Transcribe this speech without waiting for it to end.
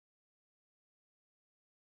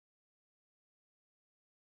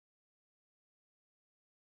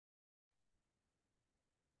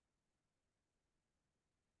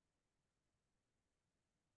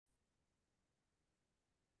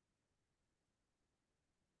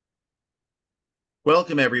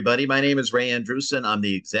Welcome, everybody. My name is Ray Andrewson. I'm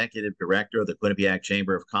the Executive Director of the Quinnipiac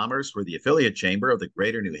Chamber of Commerce. We're the affiliate chamber of the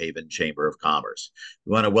Greater New Haven Chamber of Commerce.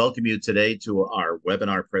 We want to welcome you today to our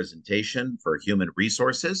webinar presentation for human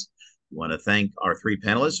resources. We want to thank our three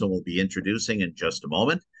panelists who we'll be introducing in just a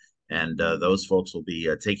moment. And those folks will be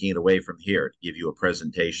taking it away from here to give you a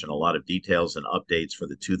presentation, a lot of details and updates for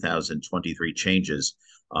the 2023 changes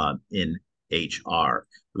in HR.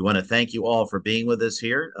 We want to thank you all for being with us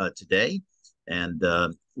here today. And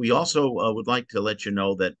we also would like to let you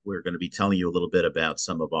know that we're going to be telling you a little bit about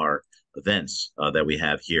some of our events that we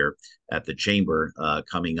have here at the Chamber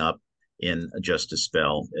coming up in just a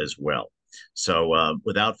spell as well. So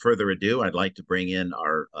without further ado, I'd like to bring in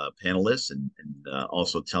our panelists and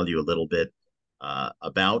also tell you a little bit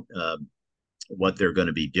about what they're going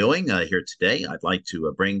to be doing here today. I'd like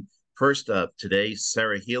to bring first today,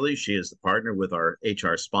 Sarah Healy. She is the partner with our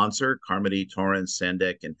HR sponsor, Carmody, Torrance,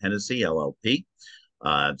 Sandek, and Hennessy, LLP.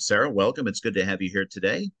 Sarah, welcome. It's good to have you here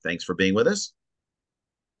today. Thanks for being with us.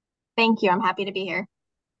 Thank you. I'm happy to be here.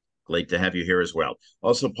 Great to have you here as well.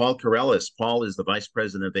 Also, Paul Corellis. Paul is the Vice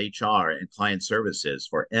President of HR and Client Services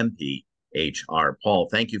for MP HR. Paul,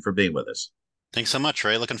 thank you for being with us. Thanks so much,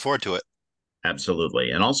 Ray. Looking forward to it.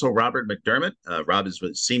 Absolutely. And also Robert McDermott. Rob is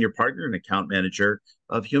with Senior Partner and Account Manager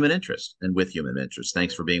of Human Interest and with Human Interest.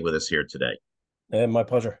 Thanks for being with us here today. My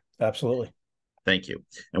pleasure. Absolutely. Thank you.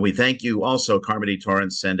 And we thank you also, Carmody,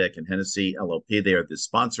 Torrance, Sandek, and Hennessy, LLP. They are the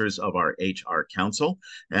sponsors of our HR Council.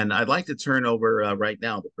 And I'd like to turn over right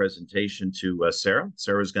now the presentation to Sarah.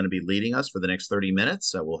 Sarah is going to be leading us for the next 30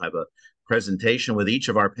 minutes. We'll have a presentation with each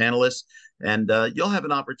of our panelists, and you'll have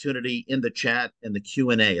an opportunity in the chat and the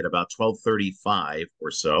Q&A at about 12:35 or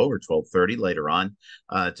so, or 12:30 later on,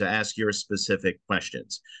 to ask your specific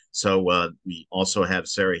questions. So we also have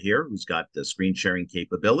Sarah here, who's got the screen sharing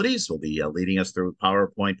capabilities, will be leading us through a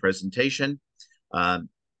PowerPoint presentation.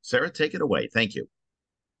 Sarah, take it away. Thank you.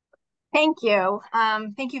 Thank you.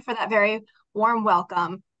 Thank you for that very warm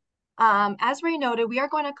welcome. As Ray noted, we are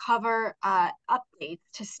going to cover updates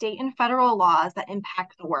to state and federal laws that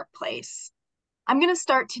impact the workplace. I'm going to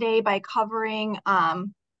start today by covering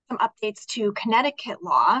some updates to Connecticut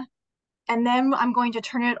law, and then I'm going to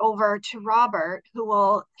turn it over to Robert, who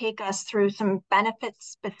will take us through some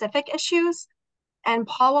benefit-specific issues, and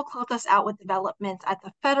Paul will close us out with developments at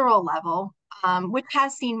the federal level, which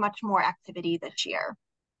has seen much more activity this year.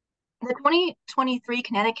 The 2023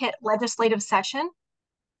 Connecticut legislative session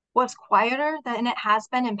was quieter than it has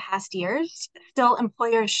been in past years. Still,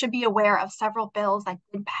 employers should be aware of several bills that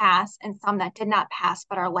did pass and some that did not pass,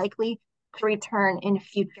 but are likely to return in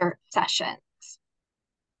future sessions. Let's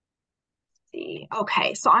see.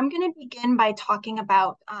 Okay, so I'm going to begin by talking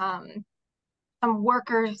about some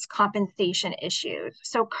workers' compensation issues.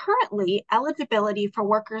 So currently, eligibility for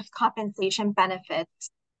workers' compensation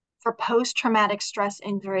benefits for post-traumatic stress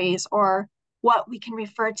injuries, or what we can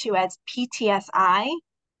refer to as PTSI,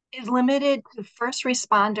 is limited to first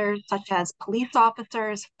responders such as police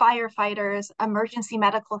officers, firefighters, emergency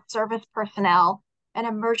medical service personnel, and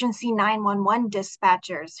emergency 911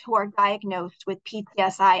 dispatchers who are diagnosed with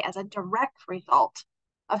PTSI as a direct result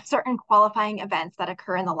of certain qualifying events that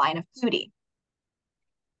occur in the line of duty.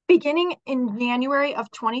 Beginning in January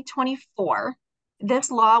of 2024,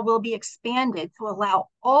 this law will be expanded to allow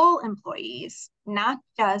all employees, not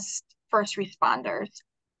just first responders,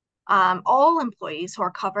 all employees who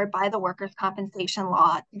are covered by the workers' compensation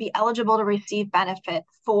law to be eligible to receive benefits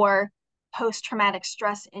for post-traumatic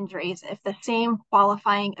stress injuries if the same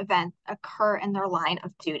qualifying events occur in their line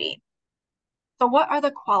of duty. So what are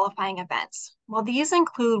the qualifying events? Well, these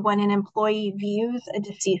include when an employee views a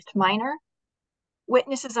deceased minor,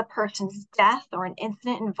 witnesses a person's death or an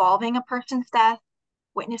incident involving a person's death,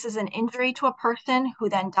 witnesses an injury to a person who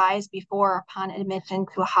then dies before or upon admission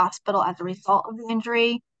to a hospital as a result of the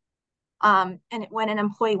injury, and when an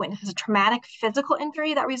employee witnesses a traumatic physical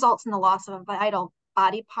injury that results in the loss of a vital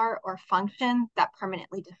body part or function that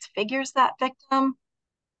permanently disfigures that victim,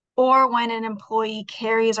 or when an employee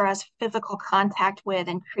carries or has physical contact with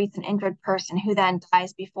and treats an injured person who then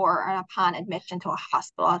dies before or upon admission to a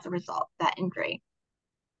hospital as a result of that injury.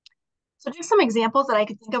 So just some examples that I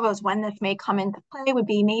could think of as when this may come into play would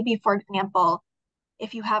be maybe, for example,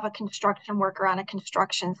 if you have a construction worker on a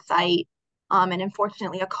construction site, and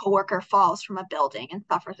unfortunately a coworker falls from a building and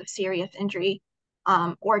suffers a serious injury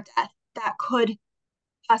or death, that could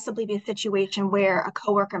possibly be a situation where a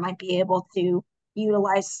coworker might be able to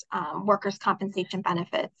utilize workers' compensation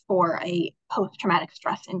benefits for a post-traumatic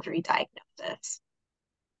stress injury diagnosis.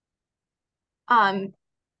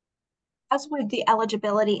 As with the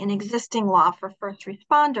eligibility in existing law for first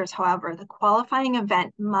responders, however, the qualifying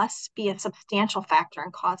event must be a substantial factor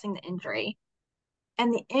in causing the injury,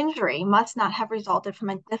 and the injury must not have resulted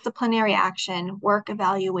from a disciplinary action, work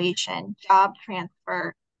evaluation, job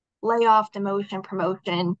transfer, layoff, demotion,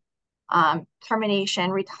 promotion,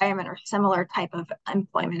 termination, retirement, or similar type of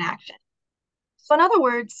employment action. So in other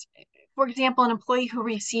words, for example, an employee who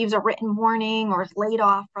receives a written warning or is laid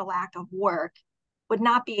off for lack of work would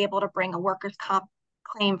not be able to bring a workers' comp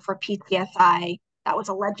claim for PTSI that was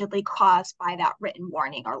allegedly caused by that written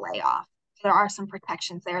warning or layoff. So there are some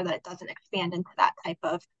protections there that it doesn't expand into that type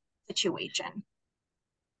of situation.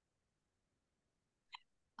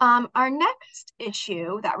 Our next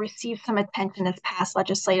issue that received some attention this past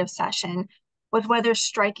legislative session was whether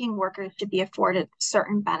striking workers should be afforded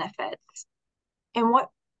certain benefits. And what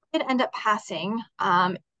did end up passing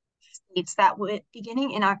states that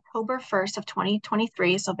beginning in October 1st of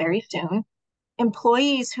 2023, so very soon,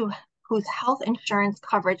 employees whose health insurance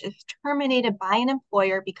coverage is terminated by an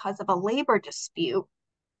employer because of a labor dispute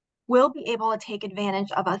will be able to take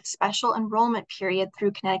advantage of a special enrollment period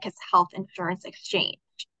through Connecticut's health insurance exchange.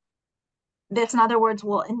 This, in other words,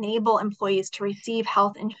 will enable employees to receive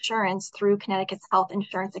health insurance through Connecticut's health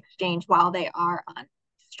insurance exchange while they are on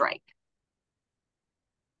strike.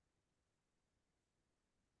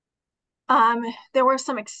 There were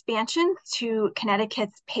some expansions to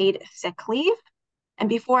Connecticut's paid sick leave. And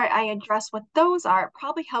before I address what those are, it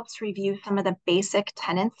probably helps review some of the basic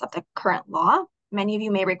tenets of the current law. Many of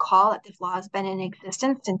you may recall that this law has been in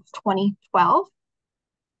existence since 2012.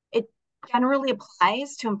 It generally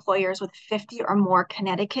applies to employers with 50 or more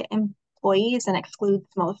Connecticut employees and excludes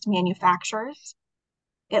most manufacturers.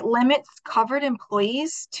 It limits covered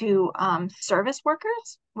employees to service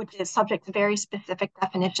workers, which is subject to very specific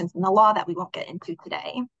definitions in the law that we won't get into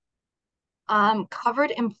today.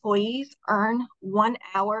 Covered employees earn 1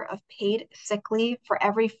 hour of paid sick leave for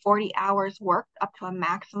every 40 hours worked, up to a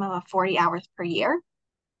maximum of 40 hours per year.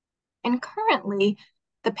 And currently,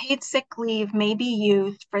 the paid sick leave may be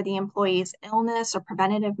used for the employee's illness or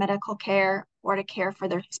preventative medical care, or to care for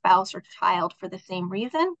their spouse or child for the same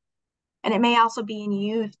reason. And it may also be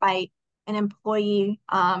used by an employee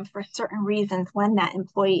for certain reasons when that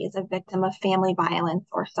employee is a victim of family violence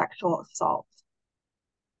or sexual assault.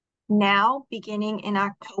 Now, beginning in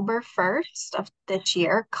October 1st of this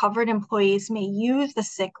year, covered employees may use the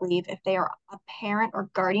sick leave if they are a parent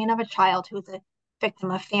or guardian of a child who is a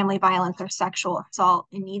victim of family violence or sexual assault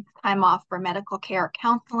and needs time off for medical care or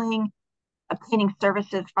counseling, obtaining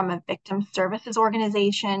services from a victim services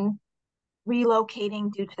organization,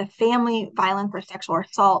 relocating due to the family violence or sexual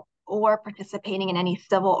assault, or participating in any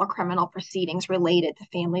civil or criminal proceedings related to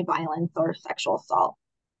family violence or sexual assault.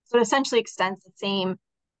 So it essentially extends the same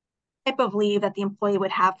type of leave that the employee would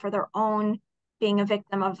have for their own being a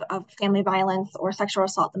victim of family violence or sexual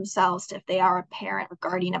assault themselves if they are a parent or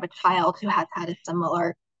guardian of a child who has had a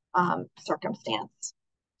similar circumstance.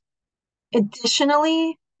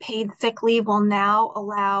 Additionally, paid sick leave will now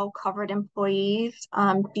allow covered employees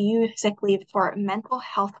to use sick leave for mental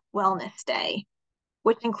health wellness day,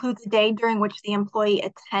 which includes a day during which the employee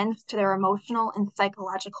attends to their emotional and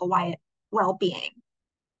psychological well-being.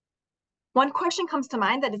 One question comes to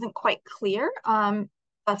mind that isn't quite clear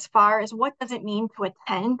thus far is, what does it mean to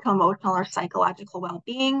attend to emotional or psychological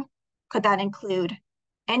well-being? Could that include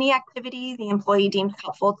any activity the employee deems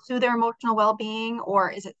helpful to their emotional well-being,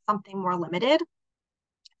 or is it something more limited?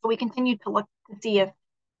 So we continue to look to see if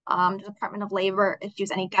the Department of Labor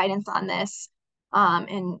issues any guidance on this,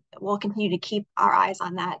 and we'll continue to keep our eyes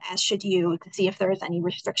on that, as should you, to see if there is any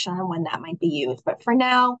restriction on when that might be used. But for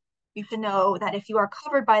now, you should know that if you are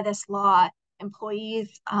covered by this law,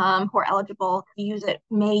 employees who are eligible to use it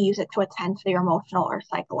may use it to attend to their emotional or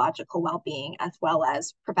psychological well-being, as well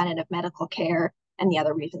as preventative medical care and the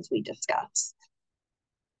other reasons we discussed.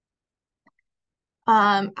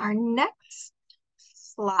 Our next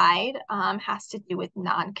slide has to do with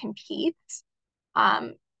non-competes.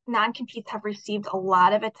 Non-competes have received a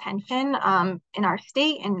lot of attention in our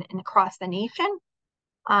state and across the nation.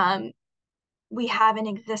 We have in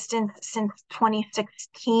existence since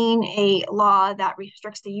 2016 a law that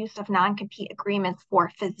restricts the use of non-compete agreements for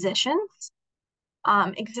physicians.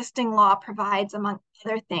 Existing law provides, among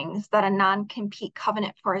other things, that a non-compete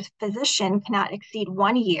covenant for a physician cannot exceed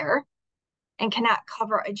 1 year and cannot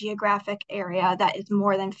cover a geographic area that is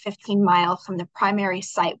more than 15 miles from the primary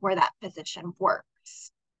site where that physician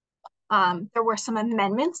works. There were some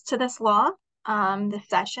amendments to this law this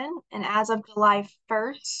session, and as of July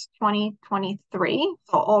 1st, 2023,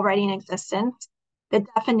 so already in existence, the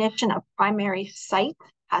definition of primary site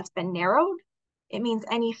has been narrowed. It means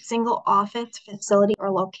any single office, facility,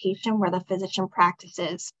 or location where the physician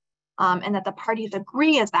practices, and that the parties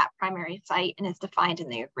agree as that primary site and is defined in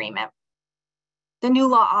the agreement. The new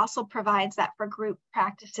law also provides that for group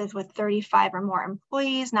practices with 35 or more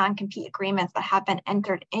employees, non-compete agreements that have been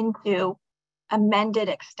entered into, amended,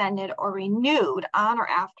 extended, or renewed on or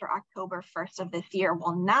after October 1st of this year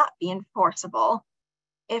will not be enforceable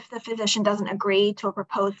if the physician doesn't agree to a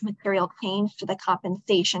proposed material change to the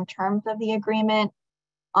compensation terms of the agreement,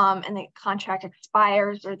 and the contract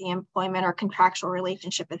expires or the employment or contractual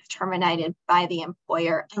relationship is terminated by the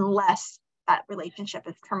employer, unless that relationship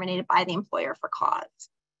is terminated by the employer for cause.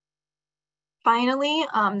 Finally,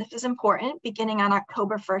 this is important, beginning on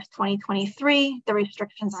October 1st, 2023, the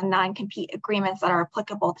restrictions on non-compete agreements that are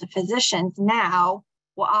applicable to physicians now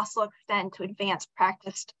will also extend to advanced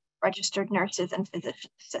practice registered nurses and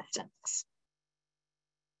physician assistants.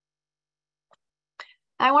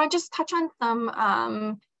 I want to just touch on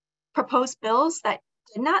some proposed bills that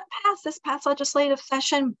did not pass this past legislative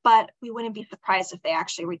session, but we wouldn't be surprised if they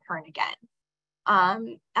actually return again.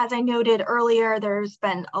 As I noted earlier, there's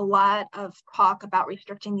been a lot of talk about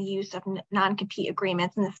restricting the use of non-compete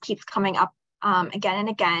agreements, and this keeps coming up again and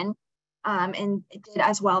again, and it did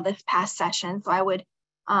as well this past session. So I would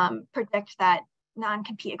predict that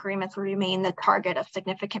non-compete agreements will remain the target of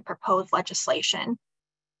significant proposed legislation.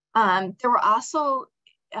 There were also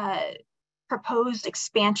proposed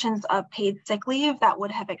expansions of paid sick leave that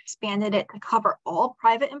would have expanded it to cover all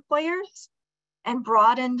private employers and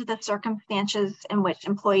broadened the circumstances in which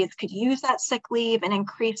employees could use that sick leave and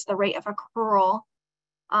increase the rate of accrual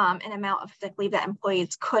and amount of sick leave that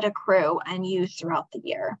employees could accrue and use throughout the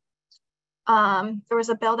year. There was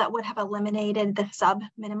a bill that would have eliminated the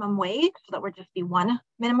sub-minimum wage, so that would just be one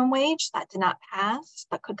minimum wage. That did not pass,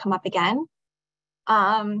 but could come up again.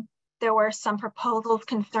 There were some proposals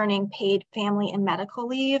concerning paid family and medical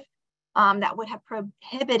leave that would have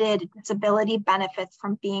prohibited disability benefits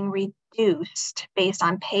from being reduced based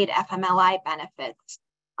on paid FMLI benefits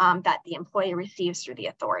that the employee receives through the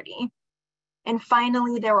authority. And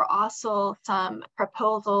finally, there were also some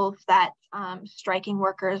proposals that striking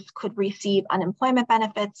workers could receive unemployment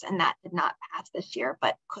benefits, and that did not pass this year,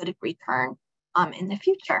 but could return in the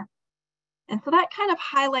future. And so that kind of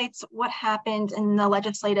highlights what happened in the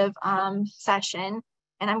legislative session.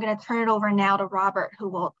 And I'm going to turn it over now to Robert, who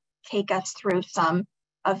will take us through some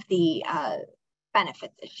of the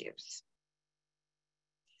benefits issues.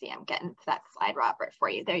 See, I'm getting to that slide, Robert, for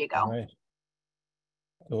you. There you go. All right.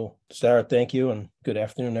 Cool. Sarah, thank you, and good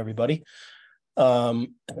afternoon, everybody.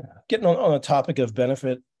 Getting on the topic of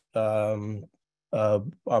benefit, I'm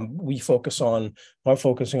focusing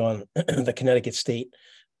on the Connecticut state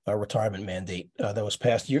retirement mandate that was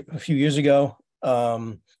passed a few years ago,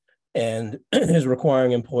 and is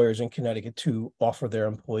requiring employers in Connecticut to offer their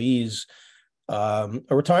employees a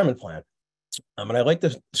retirement plan. And I'd like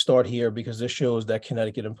to start here because this shows that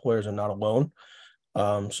Connecticut employers are not alone.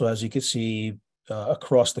 So as you can see,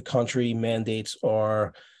 across the country, mandates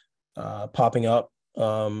are popping up,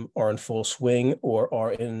 are in full swing, or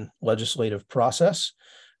are in legislative process.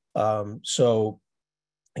 So,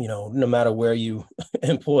 no matter where you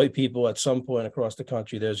employ people, at some point across the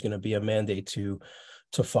country, there's going to be a mandate to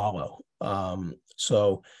follow.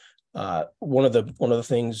 So one of the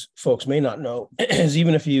things folks may not know is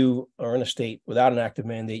even if you are in a state without an active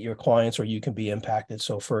mandate, your clients or you can be impacted.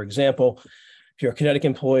 So, for example, if you're a Connecticut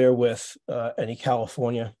employer with any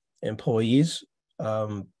California employees,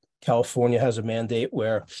 California has a mandate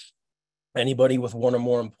where anybody with one or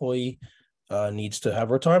more employee needs to have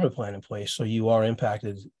a retirement plan in place. So you are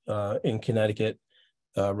impacted in Connecticut,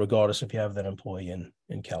 regardless if you have that employee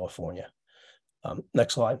in California.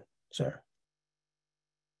 Next slide, Sarah.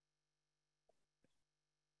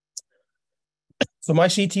 So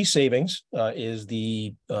MyCT is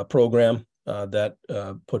the program that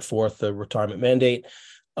put forth the retirement mandate.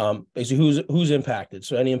 Basically, who's impacted?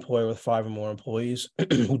 So any employer with 5 or more employees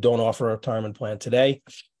who don't offer a retirement plan today,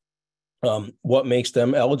 what makes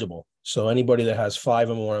them eligible? So anybody that has 5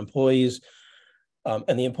 or more employees,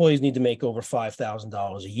 and the employees need to make over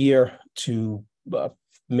 $5,000 a year to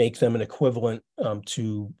make them an equivalent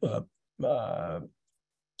to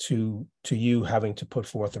you having to put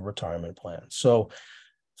forth a retirement plan. So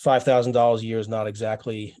 $5,000 a year is not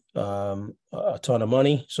exactly a ton of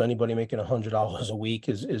money. So anybody making $100 a week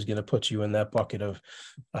is going to put you in that bucket of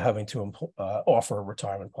having to offer a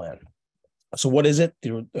retirement plan. So what is it?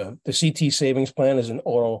 The CT savings plan is an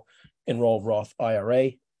auto enrolled Roth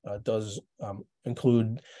IRA. Does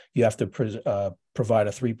include, you have to provide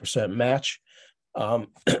a 3% match.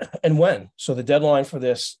 And when? So the deadline for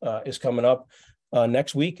this is coming up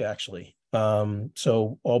next week, actually.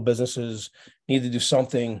 So all businesses need to do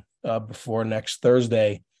something before next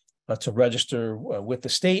Thursday to register with the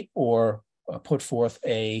state or put forth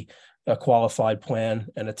a qualified plan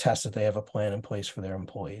and attest that they have a plan in place for their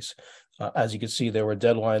employees. As you can see, there were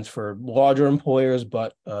deadlines for larger employers,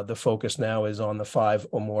 but the focus now is on the 5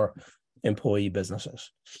 or more employee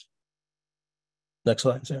businesses. Next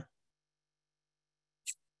slide, Sarah.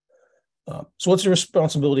 So what's the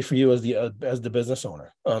responsibility for you as the business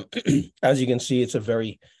owner? As you can see, it's a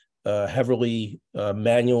very heavily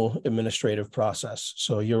manual administrative process.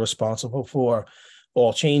 So you're responsible for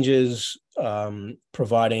all changes,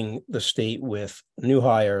 providing the state with new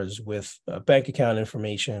hires, with bank account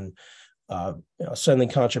information, sending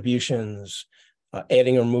contributions,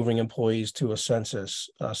 adding or removing employees to a census.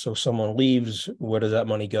 So someone leaves, where does that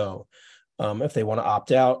money go? If they want to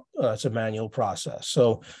opt out, it's a manual process.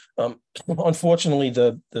 So, unfortunately,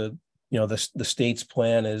 the state's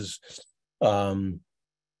plan is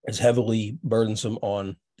heavily burdensome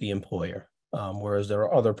on the employer, whereas there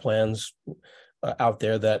are other plans out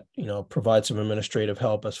there that provide some administrative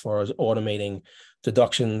help as far as automating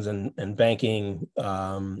deductions and banking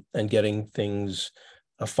and getting things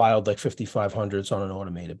filed like 5500s on an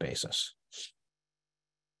automated basis.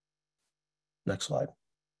 Next slide.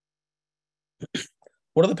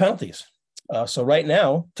 What are the penalties? So right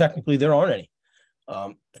now, technically, there aren't any.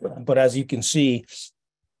 But as you can see,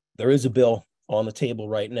 there is a bill on the table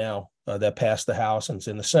right now that passed the House and it's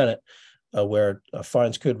in the Senate, where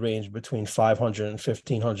fines could range between $500 and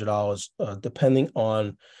 $1,500, depending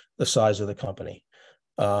on the size of the company.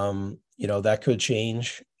 That could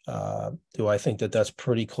change. Do I think that that's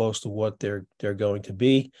pretty close to what they're going to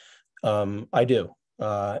be? I do.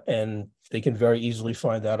 And they can very easily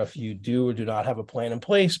find out if you do or do not have a plan in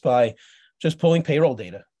place by just pulling payroll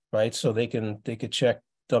data, right? So they could check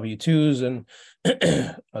W-2s,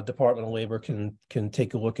 and Department of Labor can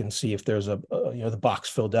take a look and see if there's the box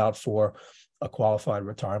filled out for a qualified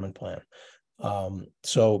retirement plan.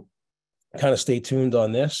 So kind of stay tuned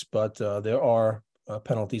on this, but there are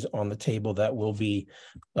penalties on the table that will be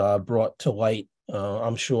brought to light,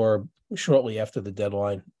 I'm sure, shortly after the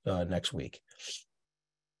deadline next week.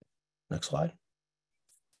 Next slide.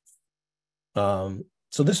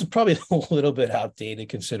 So this is probably a little bit outdated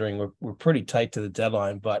considering we're pretty tight to the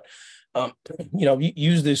deadline, but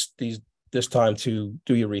use this time to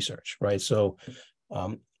do your research, right? So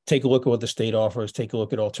take a look at what the state offers, take a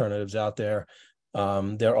look at alternatives out there.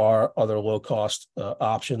 There are other low-cost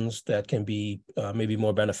options that can be maybe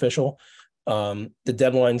more beneficial. The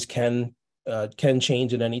deadlines can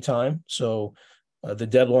change at any time. So the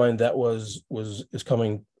deadline that is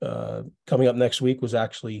coming up next week was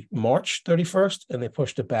actually March 31st, and they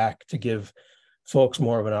pushed it back to give folks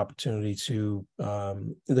more of an opportunity to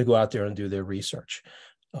go out there and do their research,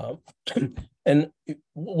 and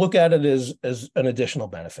look at it as an additional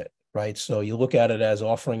benefit, right? So you look at it as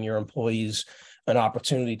offering your employees an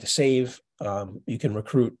opportunity to save. You can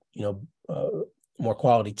recruit, more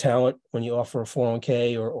quality talent when you offer a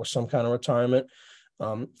 401k or some kind of retirement.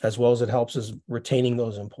 As well as it helps us retaining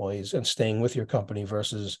those employees and staying with your company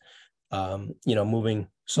versus, moving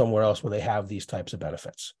somewhere else where they have these types of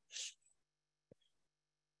benefits.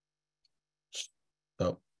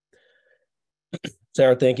 So,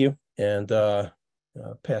 Sarah, thank you, and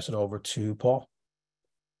pass it over to Paul.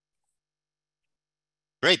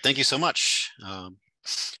 Great, thank you so much.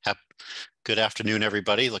 Good afternoon,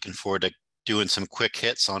 everybody. Looking forward to doing some quick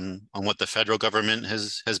hits on what the federal government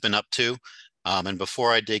has been up to. And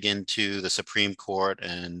before I dig into the Supreme Court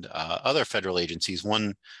and other federal agencies,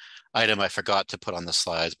 one item I forgot to put on the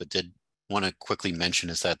slides, but did want to quickly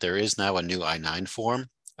mention is that there is now a new I-9 form.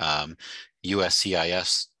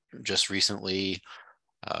 USCIS just recently,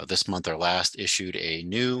 this month or last, issued a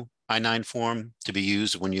new I-9 form to be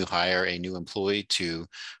used when you hire a new employee to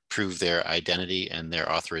prove their identity and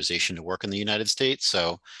their authorization to work in the United States.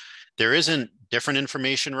 So there isn't different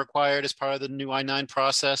information required as part of the new I-9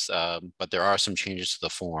 process, but there are some changes to the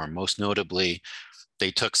form. Most notably, they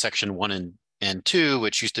took section 1 and 2,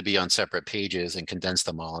 which used to be on separate pages, and condensed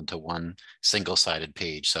them all into one single-sided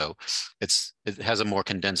page. So it has a more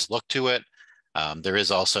condensed look to it. There is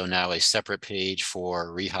also now a separate page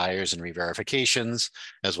for rehires and re-verifications,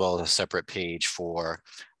 as well as a separate page for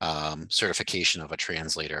certification of a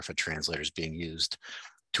translator if a translator is being used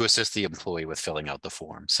to assist the employee with filling out the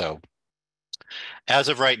form. So as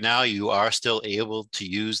of right now, you are still able to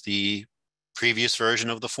use the previous version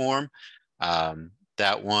of the form.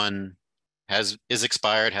 That one has been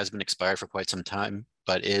expired for quite some time,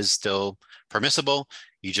 but is still permissible.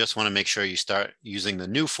 You just want to make sure you start using the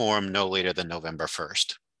new form no later than November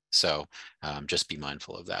 1st. So just be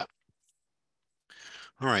mindful of that.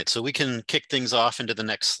 All right, so we can kick things off into the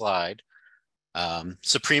next slide.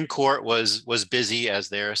 Supreme Court was busy as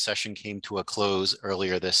their session came to a close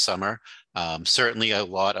earlier this summer. Certainly a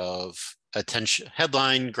lot of attention,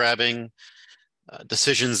 headline grabbing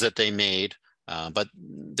decisions that they made, but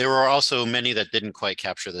there were also many that didn't quite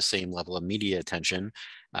capture the same level of media attention,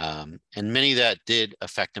 and many that did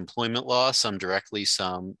affect employment law, some directly,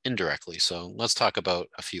 some indirectly. So let's talk about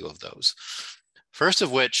a few of those. First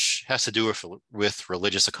of which has to do with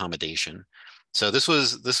religious accommodation. So this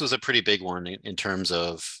was a pretty big one in terms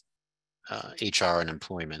of HR and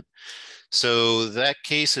employment. So that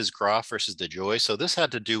case is Groff versus DeJoy. So this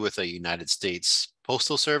had to do with a United States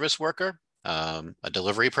Postal Service worker, a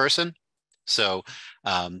delivery person. So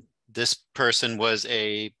this person was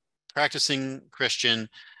a practicing Christian,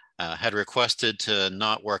 had requested to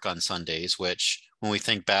not work on Sundays, which when we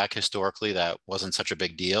think back historically, that wasn't such a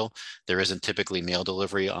big deal. There isn't typically mail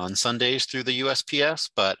delivery on Sundays through the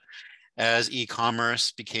USPS, but as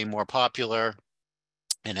e-commerce became more popular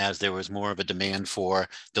and as there was more of a demand for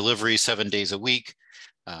delivery 7 days a week,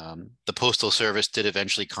 the Postal Service did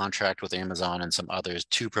eventually contract with Amazon and some others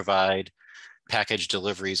to provide package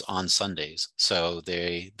deliveries on Sundays. So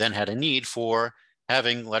they then had a need for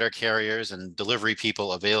having letter carriers and delivery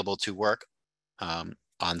people available to work on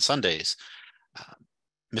Sundays.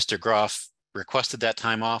 Mr. Groff requested that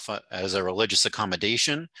time off as a religious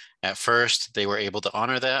accommodation. At first, they were able to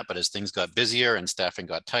honor that, but as things got busier and staffing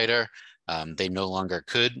got tighter, they no longer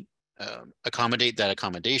could accommodate that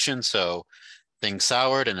accommodation. So things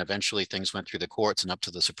soured, and eventually things went through the courts and up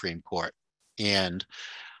to the Supreme Court. And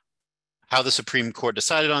how the Supreme Court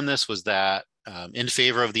decided on this was that in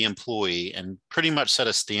favor of the employee, and pretty much set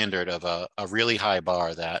a standard of a really high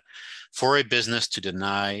bar that for a business to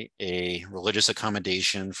deny a religious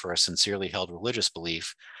accommodation for a sincerely held religious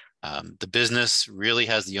belief, the business really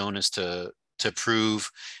has the onus to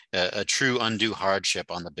prove a true undue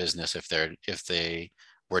hardship on the business if they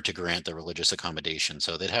were to grant the religious accommodation.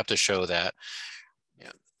 So they'd have to show that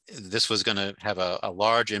this was going to have a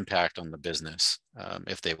large impact on the business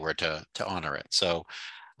if they were to honor it. So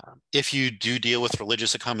if you do deal with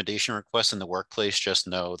religious accommodation requests in the workplace, just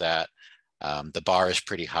know that the bar is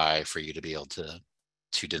pretty high for you to be able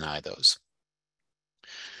to deny those.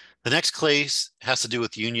 The next case has to do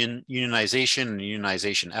with unionization and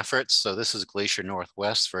unionization efforts. So this is Glacier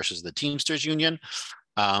Northwest versus the Teamsters Union.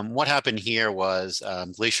 What happened here was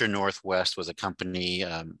Glacier Northwest was a company,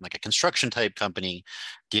 like a construction type company,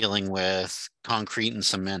 dealing with concrete and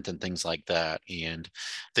cement and things like that. And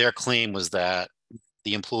their claim was that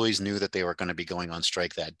the employees knew that they were going to be going on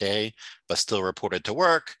strike that day, but still reported to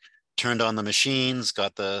work, turned on the machines,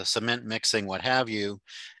 got the cement mixing, what have you,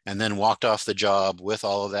 and then walked off the job with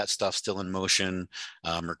all of that stuff still in motion,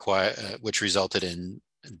 which resulted in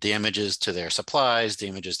damages to their supplies,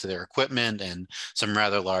 damages to their equipment, and some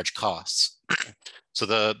rather large costs. So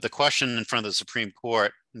the question in front of the Supreme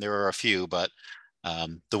Court, there were a few, but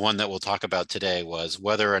the one that we'll talk about today was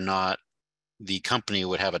whether or not the company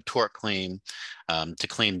would have a tort claim to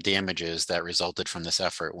claim damages that resulted from this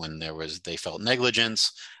effort when they felt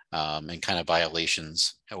negligence and kind of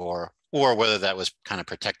violations, or whether that was kind of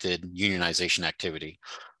protected unionization activity.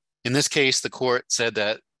 In this case, the court said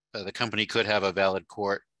that the company could have a valid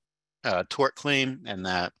tort claim, and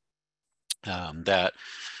that that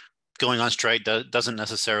going on strike doesn't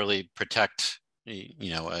necessarily protect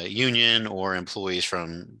a union or employees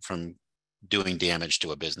from doing damage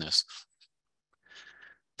to a business.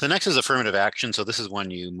 The next is affirmative action. So this is one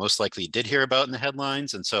you most likely did hear about in the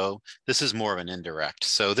headlines. And so this is more of an indirect.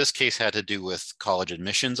 So this case had to do with college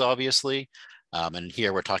admissions, obviously. And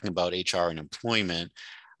here we're talking about HR and employment.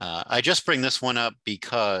 I just bring this one up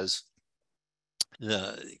because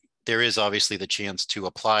there is obviously the chance to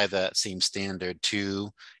apply that same standard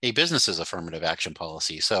to a business's affirmative action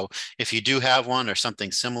policy. So if you do have one or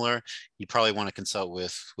something similar, you probably want to consult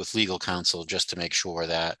with legal counsel just to make sure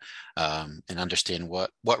that and understand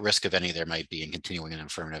what risk, if any, there might be in continuing an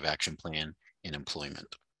affirmative action plan in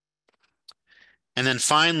employment. And then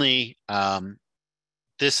finally,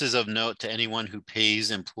 this is of note to anyone who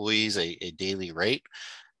pays employees a daily rate.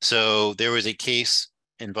 So there was a case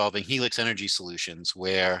involving Helix Energy Solutions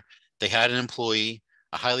where they had an employee,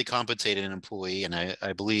 a highly compensated employee, and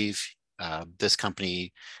I believe this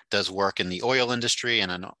company does work in the oil industry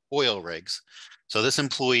and on oil rigs. So this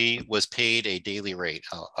employee was paid a daily rate,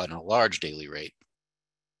 on a large daily rate,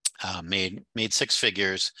 made 6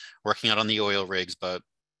 figures working out on the oil rigs, but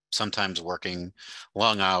sometimes working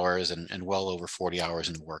long hours and well over 40 hours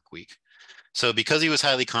in a work week. So because he was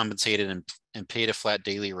highly compensated and paid a flat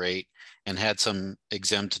daily rate and had some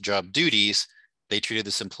exempt job duties, they treated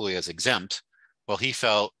this employee as exempt. Well, he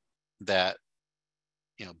felt that,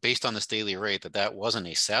 based on this daily rate, that wasn't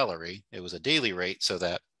a salary, it was a daily rate, so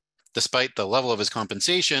that despite the level of his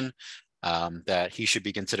compensation, that he should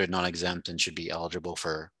be considered non-exempt and should be eligible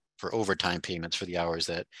for overtime payments for the hours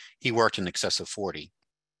that he worked in excess of 40.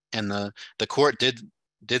 And the court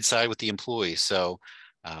did side with the employee. So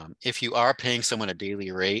if you are paying someone a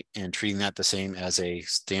daily rate and treating that the same as a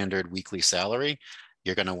standard weekly salary,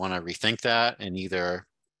 you're going to want to rethink that and either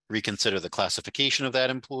reconsider the classification of that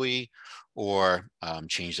employee or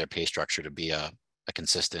change their pay structure to be a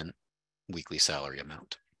consistent weekly salary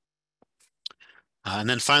amount. And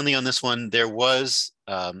then finally on this one, there was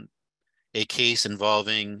a case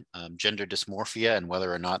involving gender dysmorphia and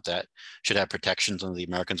whether or not that should have protections under the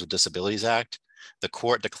Americans with Disabilities Act. The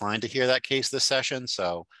court declined to hear that case this session,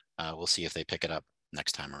 so we'll see if they pick it up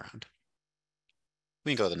next time around.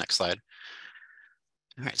 We can go to the next slide.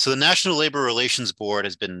 All right, so the National Labor Relations Board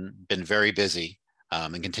has been very busy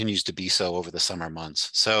and continues to be so over the summer months.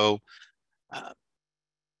 So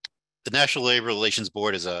the National Labor Relations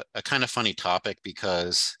Board is a kind of funny topic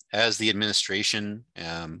because as the administration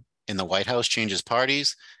in the White House changes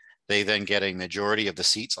parties, they then get a majority of the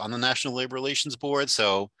seats on the National Labor Relations Board.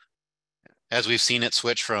 So as we've seen it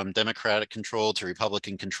switch from Democratic control to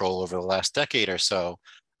Republican control over the last decade or so,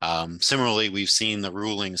 similarly, we've seen the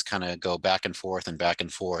rulings kind of go back and forth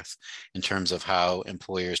in terms of how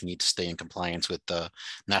employers need to stay in compliance with the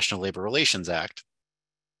National Labor Relations Act.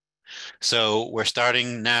 So we're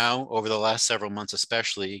starting now, over the last several months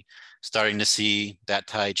especially, starting to see that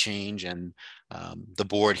tide change, and the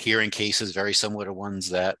board hearing cases very similar to ones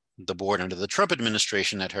that the board under the Trump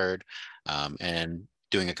administration had heard, and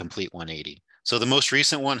doing a complete 180. So the most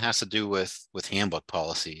recent one has to do with handbook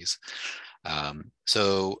policies.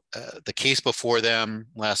 So the case before them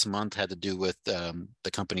last month had to do with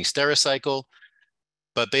the company Stericycle.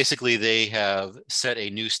 But basically, they have set a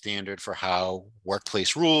new standard for how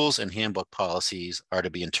workplace rules and handbook policies are to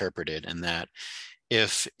be interpreted, and that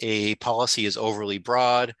if a policy is overly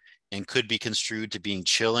broad and could be construed to being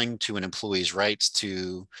chilling to an employee's rights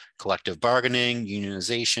to collective bargaining,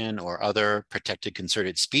 unionization, or other protected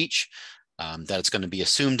concerted speech, that it's going to be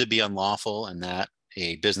assumed to be unlawful, and that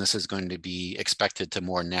a business is going to be expected to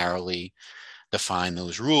more narrowly define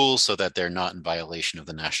those rules so that they're not in violation of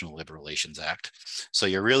the National Labor Relations Act. So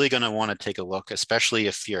you're really going to want to take a look, especially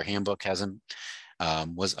if your handbook hasn't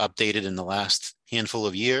was updated in the last handful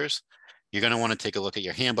of years. You're going to want to take a look at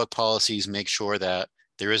your handbook policies, make sure that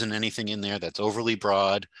there isn't anything in there that's overly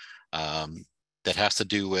broad, that has to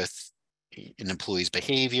do with an employee's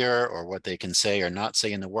behavior or what they can say or not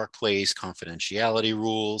say in the workplace, confidentiality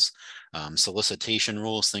rules, solicitation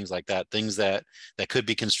rules, things like that, things that could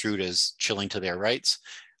be construed as chilling to their rights.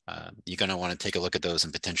 You're going to want to take a look at those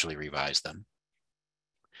and potentially revise them.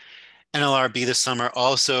 NLRB this summer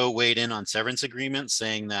also weighed in on severance agreements,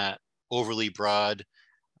 saying that overly broad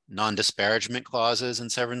non-disparagement clauses in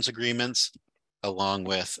severance agreements, along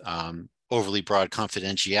with overly broad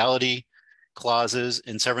confidentiality clauses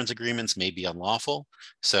in severance agreements may be unlawful.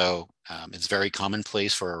 So it's very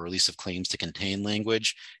commonplace for a release of claims to contain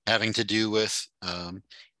language having to do with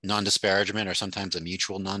non-disparagement or sometimes a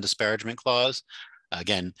mutual non-disparagement clause.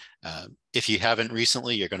 Again, if you haven't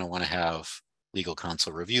recently, you're going to want to have legal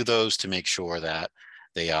counsel review those to make sure that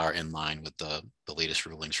they are in line with the latest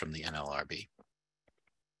rulings from the NLRB.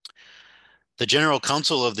 The General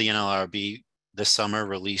Counsel of the NLRB this summer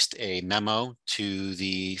released a memo to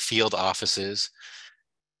the field offices,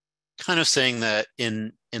 kind of saying that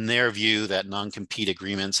in their view that non-compete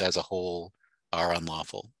agreements as a whole are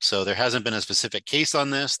unlawful. So there hasn't been a specific case on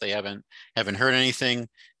this. They haven't heard anything.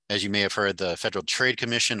 As you may have heard, the Federal Trade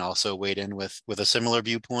Commission also weighed in with a similar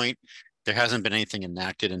viewpoint. There hasn't been anything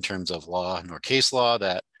enacted in terms of law nor case law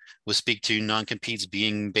that would speak to non-competes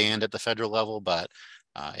being banned at the federal level, but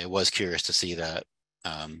it was curious to see that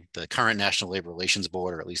the current National Labor Relations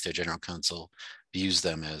Board, or at least their general counsel, views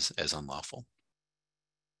them as unlawful.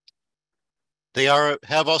 They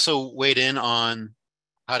have also weighed in on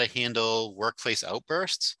how to handle workplace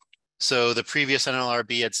outbursts. So the previous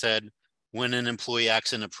NLRB had said, when an employee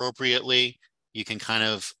acts inappropriately, you can kind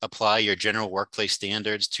of apply your general workplace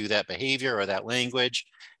standards to that behavior or that language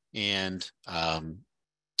and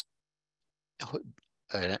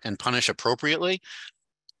punish appropriately.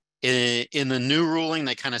 In the new ruling,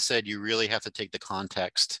 they kind of said you really have to take the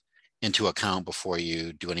context into account before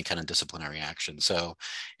you do any kind of disciplinary action. So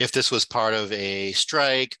if this was part of a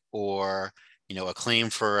strike or a claim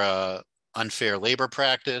for unfair labor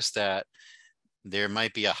practice, that there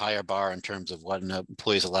might be a higher bar in terms of what an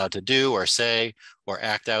employee is allowed to do or say or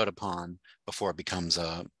act out upon before it becomes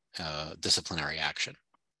a disciplinary action.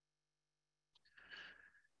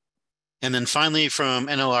 And then finally from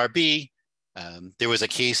NLRB, there was a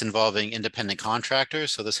case involving independent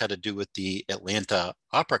contractors. So this had to do with the Atlanta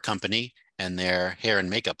Opera Company and their hair and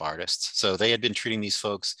makeup artists. So they had been treating these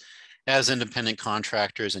folks as independent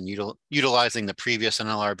contractors and utilizing the previous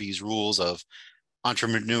NLRB's rules of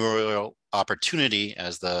entrepreneurial opportunity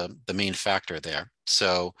as the main factor there.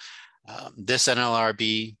 So this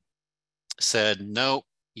NLRB said, no,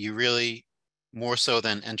 you really, more so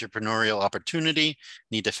than entrepreneurial opportunity,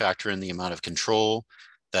 need to factor in the amount of control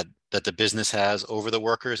that the business has over the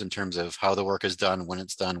workers in terms of how the work is done, when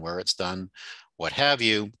it's done, where it's done, what have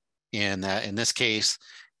you. And that in this case,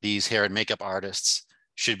 these hair and makeup artists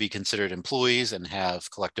should be considered employees and have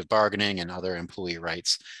collective bargaining and other employee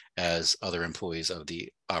rights as other employees of the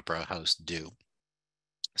opera house do.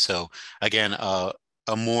 So again, a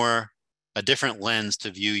different lens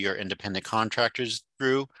to view your independent contractors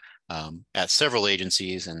through at several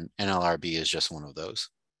agencies, and NLRB is just one of those.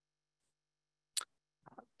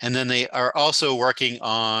 And then they are also working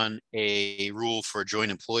on a rule for joint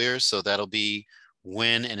employers. So that'll be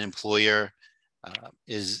when an employer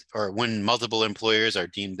when multiple employers are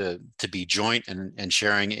deemed to be joint and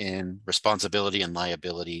sharing in responsibility and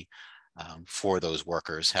liability for those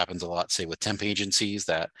workers. Happens a lot, say, with temp agencies,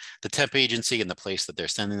 that the temp agency and the place that they're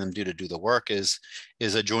sending them to do the work is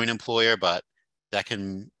a joint employer, but that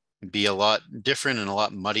can be a lot different and a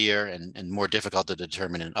lot muddier and more difficult to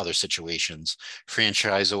determine in other situations,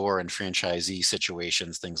 franchisor and franchisee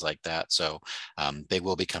situations, things like that. So they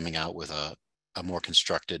will be coming out with a more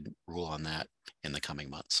constructed rule on that in the coming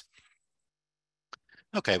months.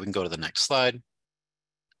 Okay, we can go to the next slide.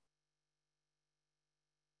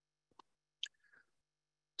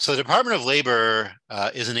 So the Department of Labor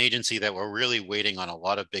is an agency that we're really waiting on a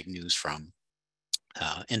lot of big news from.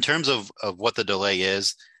 In terms of what the delay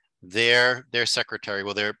is, their secretary,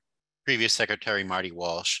 well, their previous secretary, Marty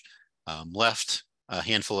Walsh, left a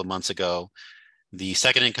handful of months ago. The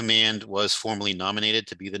second in command was formally nominated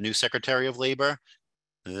to be the new Secretary of Labor.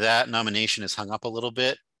 That nomination is hung up a little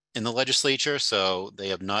bit in the legislature, so they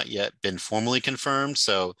have not yet been formally confirmed.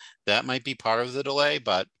 So that might be part of the delay,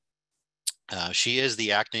 but she is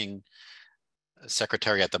the acting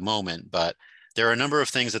secretary at the moment. But there are a number of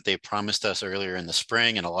things that they promised us earlier in the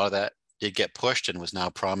spring, and a lot of that did get pushed and was now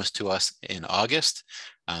promised to us in August.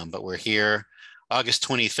 But we're here August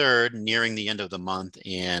 23rd, nearing the end of the month,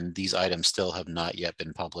 and these items still have not yet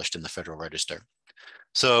been published in the Federal Register.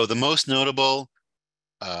 So the most notable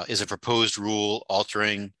is a proposed rule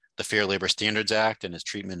altering the Fair Labor Standards Act and its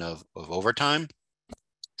treatment of overtime.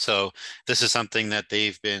 So this is something that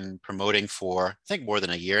they've been promoting for, I think, more than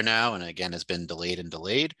a year now, and again has been delayed and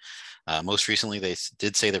delayed. Most recently, they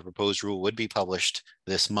did say the proposed rule would be published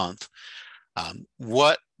this month.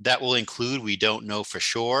 What that will include, we don't know for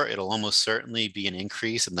sure. It'll almost certainly be an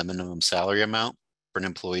increase in the minimum salary amount for an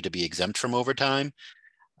employee to be exempt from overtime.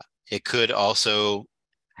 It could also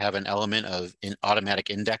have an element of automatic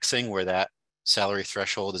indexing, where that salary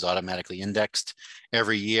threshold is automatically indexed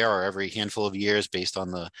every year or every handful of years based on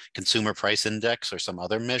the consumer price index or some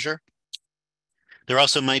other measure. There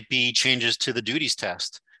also might be changes to the duties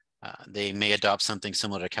test. They may adopt something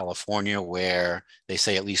similar to California, where they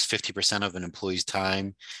say at least 50% of an employee's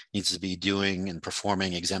time needs to be doing and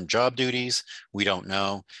performing exempt job duties. We don't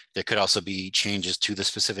know. There could also be changes to the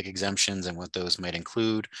specific exemptions and what those might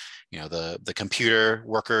include. You know, the computer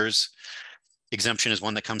workers exemption is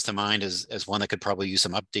one that comes to mind as one that could probably use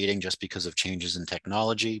some updating just because of changes in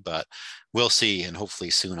technology, but we'll see, and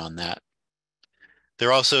hopefully soon on that.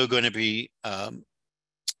 They're also going to be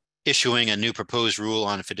issuing a new proposed rule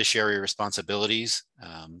on fiduciary responsibilities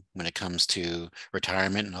when it comes to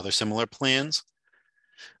retirement and other similar plans.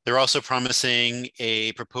 They're also promising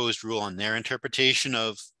a proposed rule on their interpretation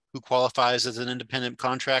of who qualifies as an independent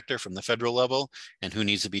contractor from the federal level and who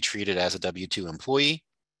needs to be treated as a W-2 employee.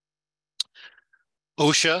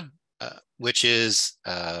 OSHA, which is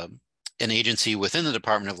an agency within the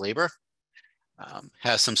Department of Labor,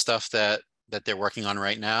 has some stuff that they're working on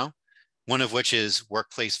right now. One of which is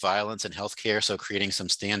workplace violence in healthcare, so creating some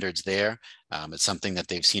standards there. It's something that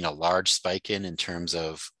they've seen a large spike in terms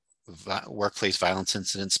of workplace violence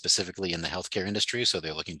incidents, specifically in the healthcare industry, so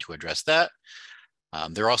they're looking to address that.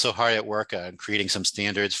 They're also hard at work on creating some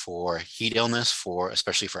standards for heat illness,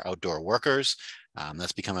 especially for outdoor workers.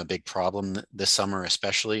 That's become a big problem this summer,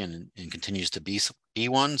 especially, and continues to be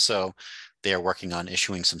one. So they are working on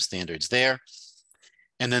issuing some standards there.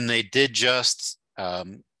 And then they did just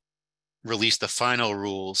release the final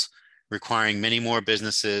rules requiring many more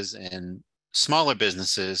businesses and smaller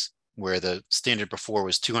businesses, where the standard before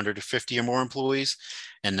was 250 or more employees,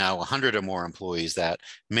 and now 100 or more employees, that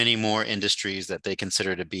many more industries that they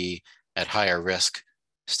consider to be at higher risk,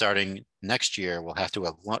 starting next year, will have to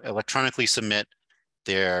electronically submit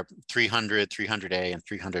their 300, 300A, and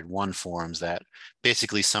 301 forms that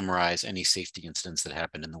basically summarize any safety incidents that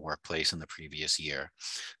happened in the workplace in the previous year.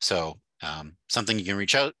 So something you can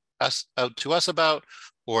reach out to us about,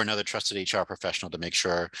 or another trusted HR professional to make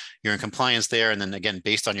sure you're in compliance there. And then again,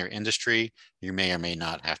 based on your industry, you may or may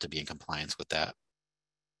not have to be in compliance with that.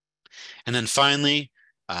 And then finally,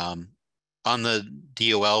 on the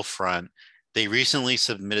DOL front, they recently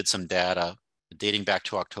submitted some data dating back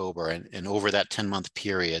to October, and over that 10-month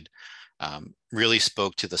period, really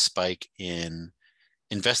spoke to the spike in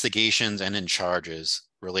investigations and in charges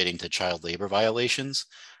relating to child labor violations,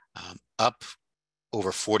 up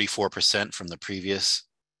over 44% from the previous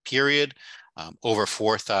period, over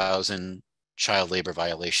 4,000 child labor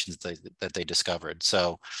violations that they discovered.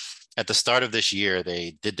 So at the start of this year,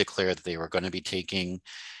 they did declare that they were going to be taking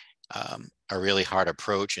a really hard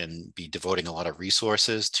approach and be devoting a lot of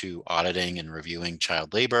resources to auditing and reviewing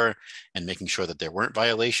child labor and making sure that there weren't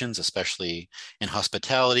violations, especially in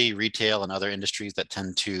hospitality, retail, and other industries that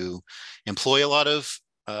tend to employ a lot of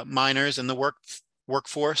minors in the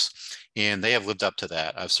workforce. And they have lived up to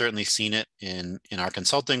that. I've certainly seen it in our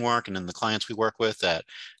consulting work and in the clients we work with, that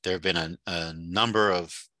there have been a number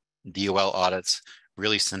of DOL audits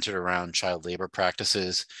really centered around child labor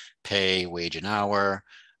practices, pay, wage, and hour,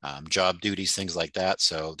 job duties, things like that.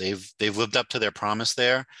 So they've lived up to their promise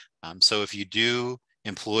there. So if you do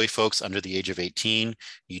employ folks under the age of 18,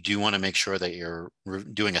 you do want to make sure that you're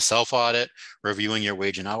doing a self-audit, reviewing your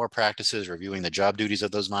wage and hour practices, reviewing the job duties of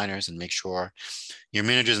those minors, and make sure your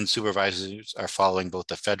managers and supervisors are following both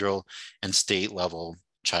the federal and state level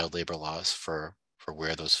child labor laws for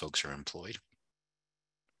where those folks are employed.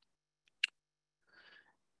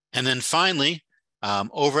 And then finally,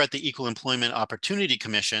 over at the Equal Employment Opportunity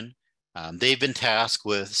Commission, they've been tasked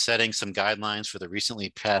with setting some guidelines for the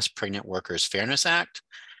recently passed Pregnant Workers Fairness Act.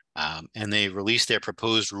 And they released their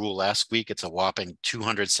proposed rule last week. It's a whopping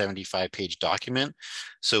 275-page document.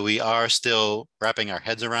 So we are still wrapping our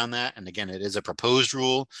heads around that. And again, it is a proposed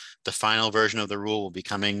rule. The final version of the rule will be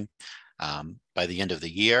coming by the end of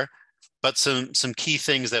the year. But some key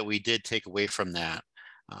things that we did take away from that.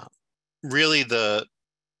 Really, the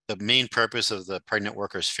main purpose of the Pregnant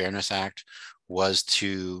Workers Fairness Act was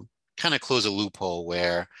to kind of close a loophole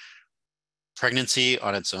where pregnancy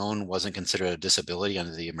on its own wasn't considered a disability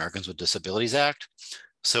under the Americans with Disabilities Act.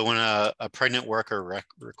 So when a pregnant worker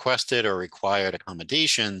requested or required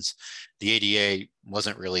accommodations, the ADA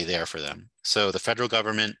wasn't really there for them. So the federal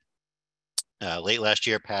government late last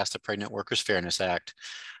year passed the Pregnant Workers Fairness Act.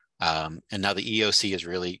 And now the EOC is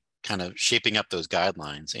really kind of shaping up those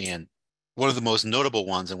guidelines. And one of the most notable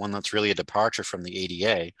ones, and one that's really a departure from the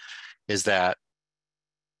ADA, is that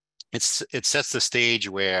it sets the stage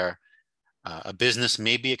where a business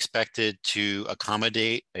may be expected to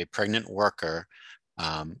accommodate a pregnant worker,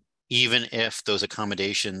 even if those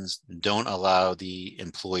accommodations don't allow the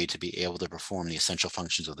employee to be able to perform the essential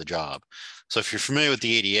functions of the job. So if you're familiar with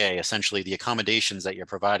the ADA, essentially the accommodations that you're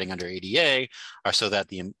providing under ADA are so that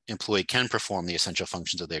the employee can perform the essential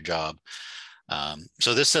functions of their job.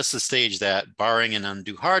 So this sets the stage that, barring an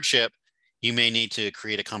undue hardship, you may need to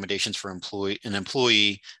create accommodations for an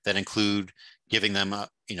employee that include giving them up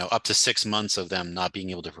to 6 months of them not being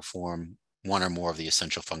able to perform one or more of the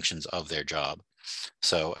essential functions of their job.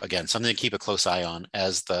 So again, something to keep a close eye on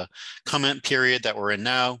as the comment period that we're in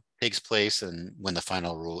now takes place and when the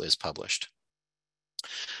final rule is published.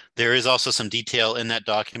 There is also some detail in that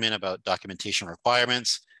document about documentation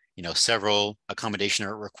requirements. Several accommodation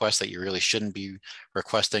requests that you really shouldn't be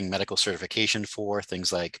requesting medical certification for,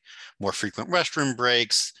 things like more frequent restroom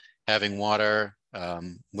breaks, having water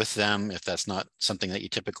with them if that's not something that you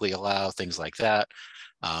typically allow, things like that.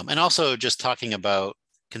 And also just talking about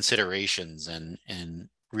considerations and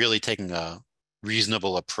really taking a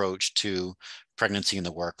reasonable approach to pregnancy in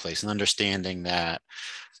the workplace and understanding that,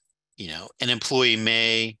 an employee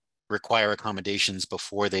may require accommodations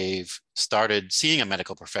before they've started seeing a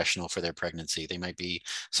medical professional for their pregnancy. They might be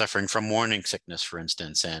suffering from morning sickness, for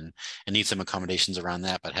instance, and need some accommodations around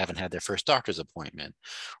that, but haven't had their first doctor's appointment.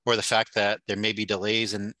 Or the fact that there may be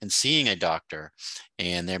delays in seeing a doctor,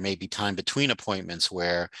 and there may be time between appointments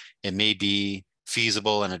where it may be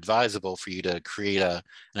feasible and advisable for you to create an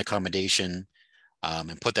accommodation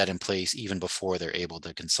and put that in place even before they're able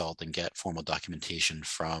to consult and get formal documentation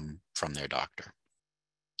from their doctor.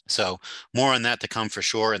 So more on that to come for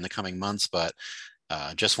sure in the coming months, but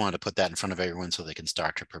just wanted to put that in front of everyone so they can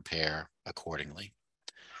start to prepare accordingly.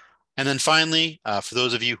 And then finally, for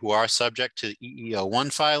those of you who are subject to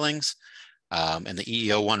EEO-1 filings and the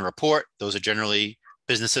EEO-1 report, those are generally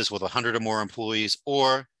businesses with 100 or more employees,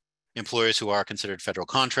 or employers who are considered federal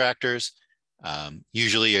contractors.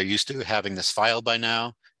 Usually are used to having this filed by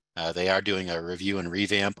now. They are doing a review and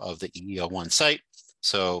revamp of the EEO-1 site,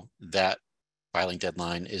 so that filing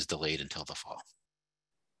deadline is delayed until the fall.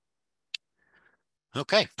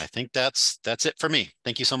 Okay, I think that's it for me.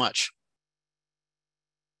 Thank you so much.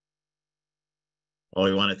 Well,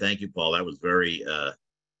 we want to thank you, Paul. That was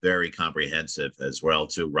very comprehensive as well,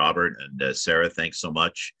 too. Robert and Sarah, thanks so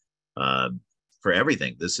much for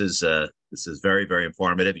everything. This is very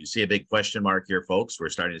informative. You see a big question mark here, folks. We're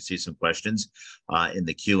starting to see some questions in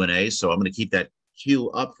the Q&A. So I'm going to keep that queue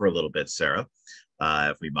up for a little bit, Sarah,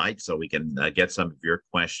 if we might, so we can get some of your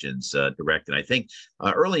questions directed. I think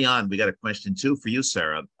early on, we got a question too for you,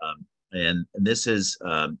 Sarah. And this is,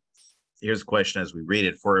 here's a question as we read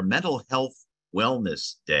it. For a mental health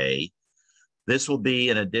wellness day, this will be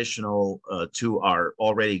an additional to our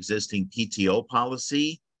already existing PTO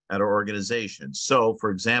policy at our organization. So,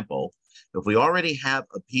 for example, if we already have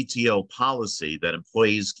a PTO policy that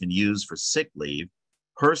employees can use for sick leave,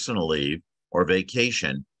 personal leave, or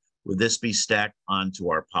vacation, would this be stacked onto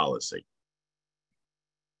our policy?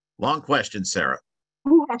 Long question, Sarah.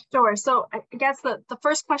 Yeah, sure. So I guess the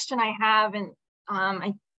first question I have, and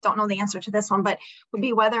I don't know the answer to this one, but would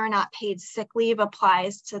be whether or not paid sick leave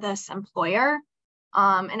applies to this employer.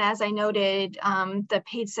 And as I noted, the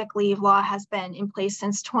paid sick leave law has been in place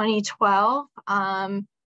since 2012,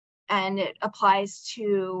 and it applies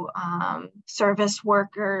to service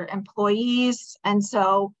worker employees. And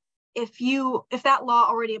so if that law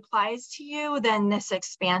already applies to you, then this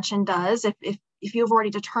expansion does. If you've already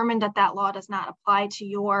determined that law does not apply to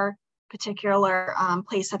your particular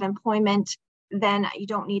place of employment, then you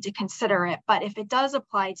don't need to consider it. But if it does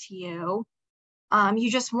apply to you, you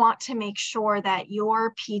just want to make sure that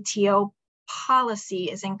your PTO policy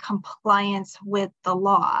is in compliance with the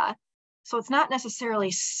law. So it's not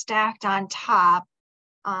necessarily stacked on top.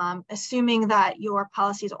 Assuming that your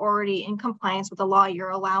policy is already in compliance with the law,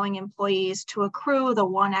 you're allowing employees to accrue the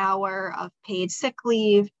 1 hour of paid sick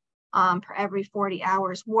leave for every 40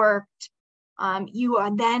 hours worked. You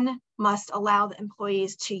then must allow the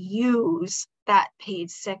employees to use that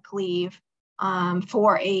paid sick leave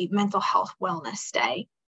for a mental health wellness day.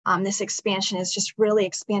 This expansion is just really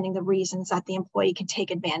expanding the reasons that the employee can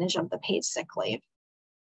take advantage of the paid sick leave.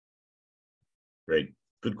 Great.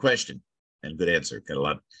 Good question and good answer. Got a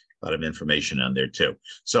lot of information on there too.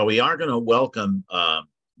 So we are going to welcome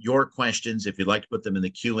your questions. If you'd like to put them in the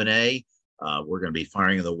Q&A, we're going to be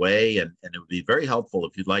firing them away, and it would be very helpful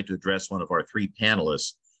if you'd like to address one of our three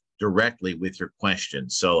panelists directly with your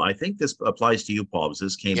questions. So I think this applies to you, Paul, because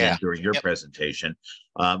this came in during your presentation.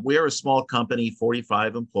 We are a small company,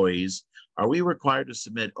 45 employees. Are we required to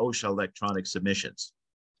submit OSHA electronic submissions?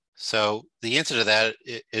 So the answer to that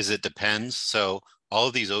is it depends. So all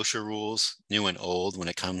of these OSHA rules, new and old, when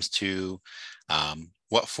it comes to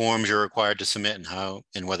what forms you're required to submit and how,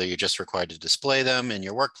 and whether you're just required to display them in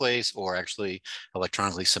your workplace or actually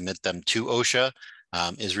electronically submit them to OSHA,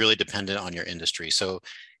 is really dependent on your industry. So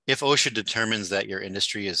if OSHA determines that your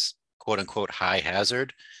industry is quote unquote high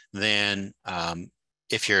hazard, then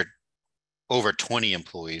if you're over 20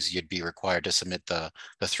 employees, you'd be required to submit the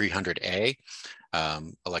 300A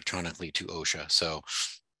electronically to OSHA. So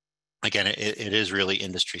again, it is really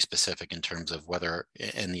industry specific in terms of whether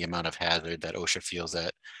and the amount of hazard that OSHA feels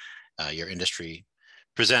that your industry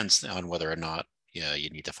presents on whether or not you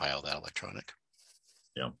need to file that electronic.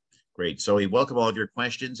 Yeah, great. So we welcome all of your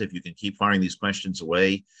questions. If you can keep firing these questions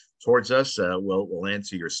away towards us, we'll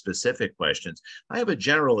answer your specific questions. I have a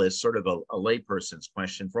generalist, sort of a layperson's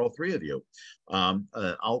question for all three of you.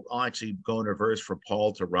 I'll actually go in reverse from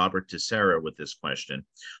Paul to Robert to Sarah with this question.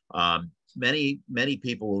 Many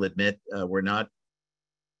people will admit we're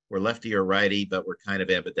lefty or righty, but we're kind of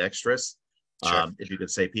ambidextrous. Sure. If you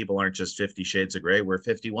could say people aren't just 50 shades of gray, we're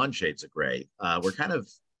 51 shades of gray. We're kind of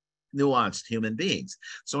nuanced human beings.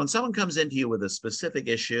 So when someone comes into you with a specific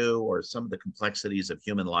issue or some of the complexities of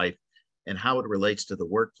human life and how it relates to the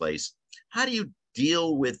workplace, how do you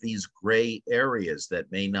deal with these gray areas that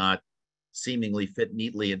may not seemingly fit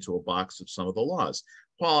neatly into a box of some of the laws?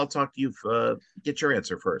 Paul, I'll talk to you, get your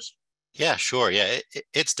answer first. Yeah, sure. Yeah,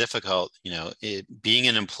 it's difficult. Being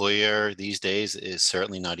an employer these days is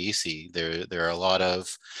certainly not easy. There are a lot of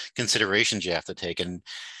considerations you have to take, and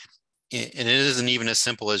it isn't even as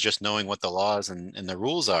simple as just knowing what the laws and the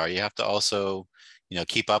rules are. You have to also,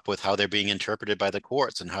 keep up with how they're being interpreted by the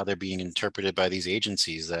courts and how they're being interpreted by these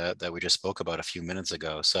agencies that we just spoke about a few minutes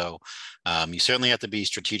ago. So you certainly have to be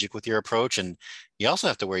strategic with your approach, and you also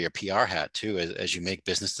have to wear your PR hat too as you make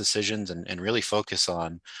business decisions and really focus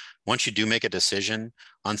on once you do make a decision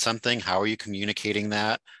on something, how are you communicating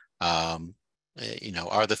that? Are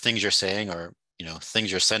the things you're saying or, things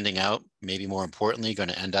you're sending out, maybe more importantly, going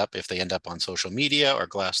to end up, if they end up on social media or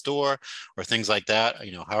Glassdoor or things like that,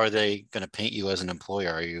 how are they going to paint you as an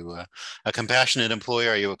employer? Are you a compassionate employer?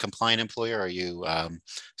 Are you a compliant employer? Are you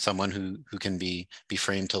someone who can be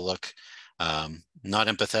framed to look not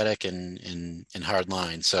empathetic and hard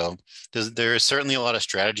lines? So there is certainly a lot of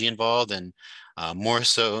strategy involved, and more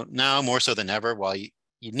so than ever, while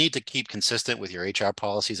you need to keep consistent with your HR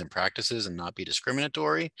policies and practices and not be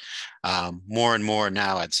discriminatory. More and more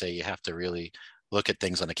now, I'd say you have to really look at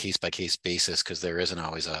things on a case-by-case basis, because there isn't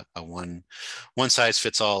always a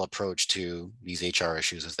one-size-fits-all approach to these HR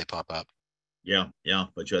issues as they pop up. Yeah,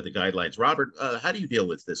 but you have the guidelines. Robert, how do you deal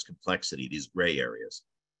with this complexity, these gray areas?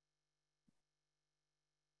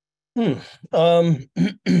 I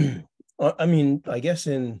mean, I guess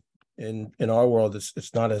in our world,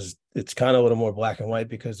 it's not as, it's kind of a little more black and white,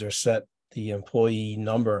 because they're set the employee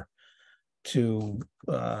number to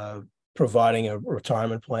providing a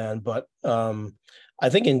retirement plan. But I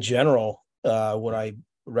think in general, what I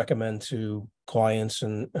recommend to clients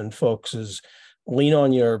and folks is lean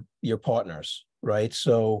on your partners, right?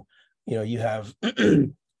 So, you have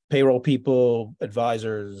payroll people,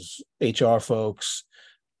 advisors, HR folks,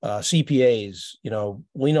 CPAs,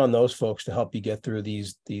 lean on those folks to help you get through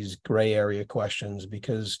these gray area questions,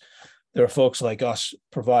 because there are folks like us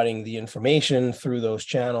providing the information through those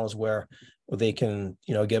channels where they can,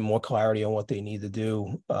 get more clarity on what they need to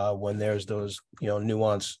do when there's those,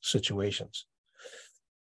 nuanced situations.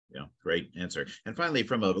 Yeah, great answer. And finally,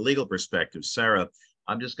 from a legal perspective, Sarah,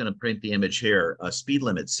 I'm just going to print the image here. Speed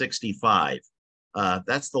limit 65.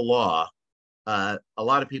 That's the law. A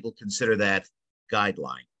lot of people consider that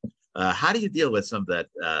guideline. How do you deal with some of that,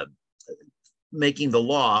 making the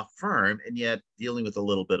law firm and yet dealing with a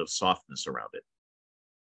little bit of softness around it?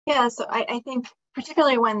 Yeah, so I think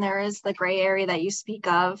particularly when there is the gray area that you speak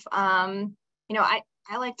of,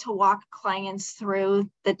 I like to walk clients through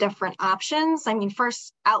the different options. I mean,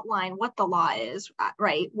 first outline what the law is,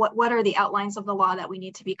 right? What are the outlines of the law that we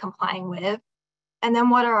need to be complying with? And then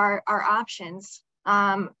what are our options?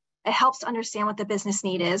 It helps to understand what the business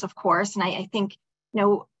need is, of course. And I think,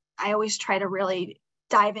 I always try to really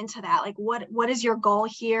dive into that. Like, what is your goal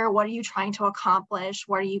here? What are you trying to accomplish?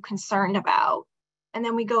 What are you concerned about? And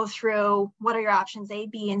then we go through what are your options A,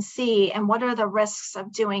 B, and C, and what are the risks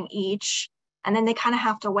of doing each? And then they kind of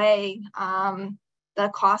have to weigh the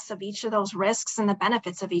costs of each of those risks and the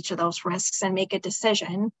benefits of each of those risks and make a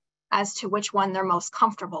decision as to which one they're most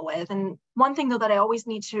comfortable with. And one thing, though, that I always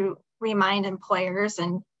need to remind employers,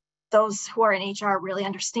 and those who are in HR really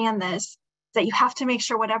understand this, that you have to make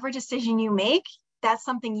sure whatever decision you make, that's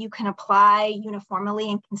something you can apply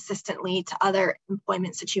uniformly and consistently to other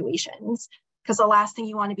employment situations. Because the last thing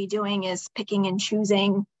you want to be doing is picking and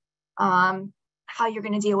choosing how you're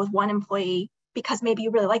going to deal with one employee, because maybe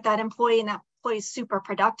you really like that employee and that employee is super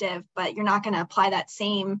productive, but you're not going to apply that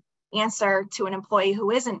same answer to an employee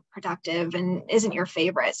who isn't productive and isn't your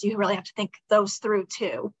favorite. So you really have to think those through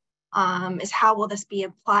too. Is how will this be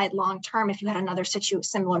applied long term if you had another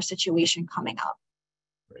similar situation coming up?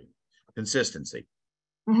 Great. Consistency.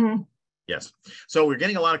 Mm-hmm. Yes. So we're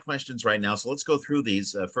getting a lot of questions right now. So let's go through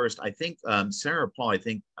these. First, I think Sarah, Paul, I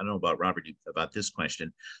don't know about Robert, about this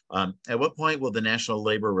question. At what point will the National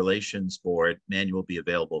Labor Relations Board manual be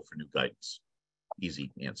available for new guidance?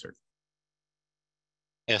 Easy answer.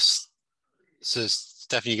 Yes. So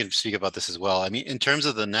Stephanie, you can speak about this as well. I mean, in terms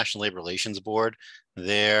of the National Labor Relations Board,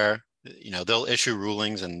 they'll issue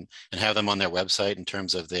rulings and have them on their website in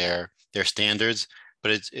terms of their standards,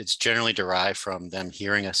 but it's generally derived from them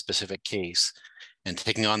hearing a specific case and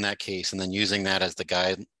taking on that case and then using that as the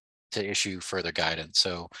guide to issue further guidance.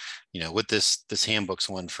 So, with this handbooks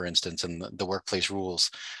one, for instance, and the workplace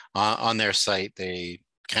rules on their site, they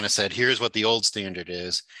kind of said, here's what the old standard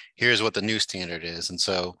is, here's what the new standard is. And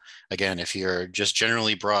so again, if you're just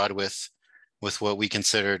generally broad with what we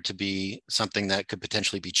consider to be something that could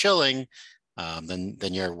potentially be chilling, then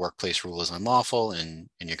your workplace rule is unlawful, and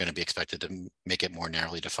you're going to be expected to make it more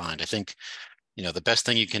narrowly defined. I think, the best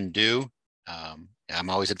thing you can do, I'm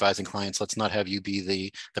always advising clients, let's not have you be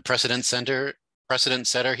the precedent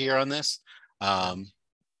setter here on this.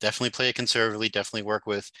 Definitely play it conservatively, definitely work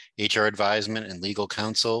with HR advisement and legal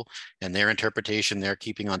counsel and their interpretation. They're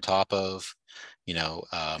keeping on top of,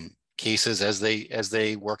 cases as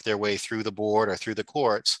they work their way through the board or through the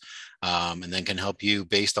courts, and then can help you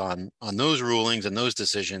based on those rulings and those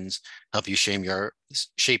decisions, help you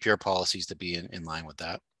shape your policies to be in line with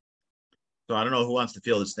that. So I don't know who wants to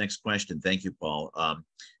field this next question. Thank you, Paul.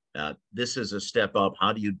 This is a step up.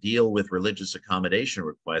 How do you deal with religious accommodation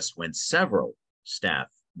requests when several staff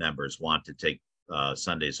members want to take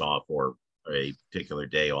Sundays off or a particular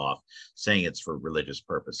day off, saying it's for religious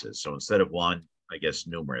purposes? So instead of one, I guess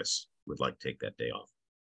numerous would like to take that day off.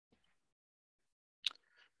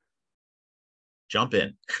 Jump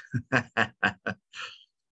in.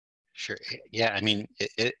 Sure. Yeah, I mean,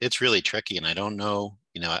 it's really tricky, and I don't know,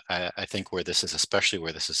 I think where this is, especially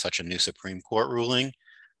where this is such a new Supreme Court ruling,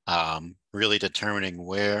 really determining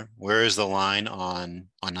where is the line on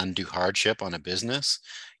undue hardship on a business,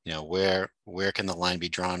 where can the line be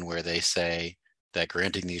drawn where they say that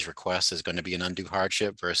granting these requests is going to be an undue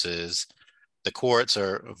hardship versus the courts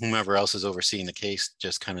or whomever else is overseeing the case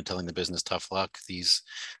just kind of telling the business tough luck. These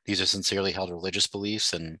are sincerely held religious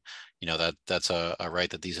beliefs, and that's a right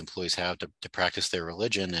that these employees have to practice their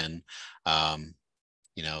religion, and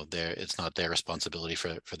it's not their responsibility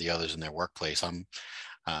for the others in their workplace.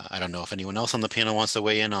 I don't know if anyone else on the panel wants to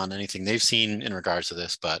weigh in on anything they've seen in regards to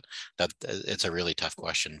this, but it's a really tough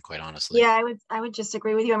question, quite honestly. Yeah, I would just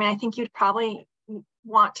agree with you. I mean, I think you'd probably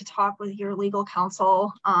want to talk with your legal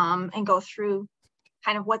counsel and go through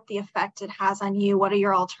kind of what the effect it has on you. What are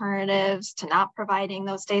your alternatives to not providing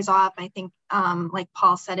those days off? I think, like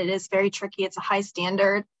Paul said, it is very tricky. It's a high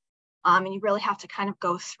standard. And you really have to kind of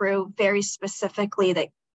go through very specifically the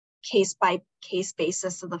case by case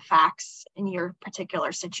basis of the facts in your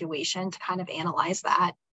particular situation to kind of analyze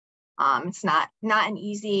that. It's not an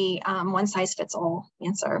easy one size fits all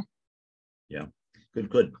answer. Yeah.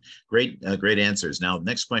 Good. Great answers. Now,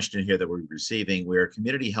 next question here that we're receiving, we're a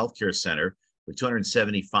community healthcare center with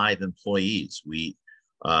 275 employees. We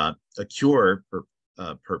accrue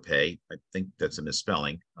per pay. I think that's a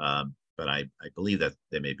misspelling, but I believe that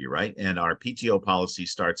they may be right. And our PTO policy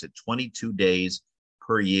starts at 22 days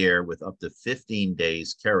per year with up to 15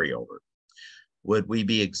 days carryover. Would we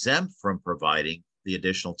be exempt from providing the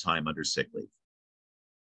additional time under sick leave?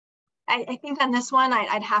 I think on this one,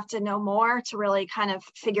 I'd have to know more to really kind of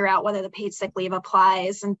figure out whether the paid sick leave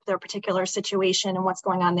applies in their particular situation and what's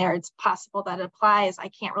going on there. It's possible that it applies. I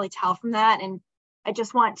can't really tell from that. And I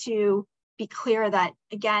just want to be clear that,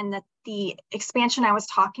 again, that the expansion I was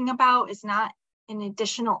talking about is not an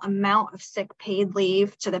additional amount of sick paid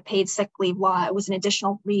leave to the paid sick leave law. It was an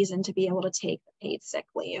additional reason to be able to take the paid sick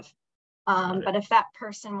leave. But if that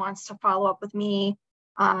person wants to follow up with me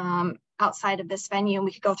outside of this venue and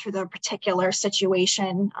we could go through the particular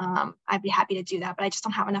situation, I'd be happy to do that, but I just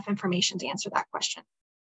don't have enough information to answer that question.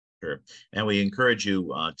 Sure. And we encourage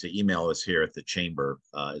you to email us here at the chamber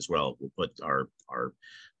as well. We'll put our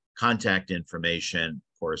contact information.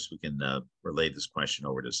 Of course, we can relay this question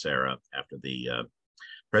over to Sarah after the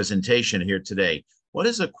presentation here today. What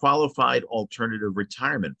is a qualified alternative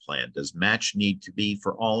retirement plan? Does match need to be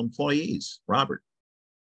for all employees? Robert.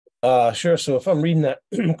 Sure. So if I'm reading that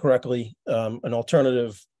correctly, an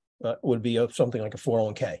alternative would be something like a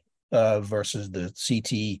 401k versus the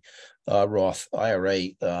CT Roth IRA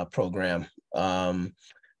program.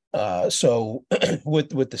 So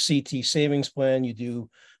with the CT savings plan, you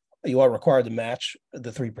are required to match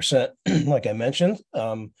the 3%, like I mentioned.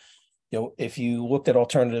 If you looked at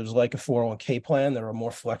alternatives like a 401k plan, there are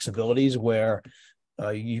more flexibilities where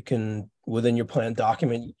you can, within your plan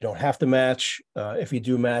document, you don't have to match. If you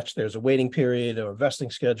do match, there's a waiting period or a vesting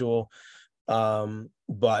schedule.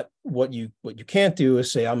 But what you can't do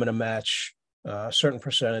is say, I'm going to match a certain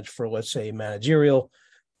percentage for, let's say, managerial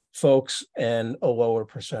folks and a lower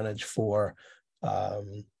percentage for,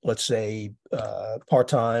 let's say,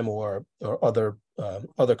 part-time or other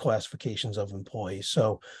classifications of employees.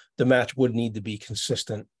 So the match would need to be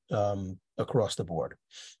consistent across the board.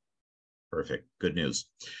 Perfect. Good news.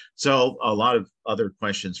 So a lot of other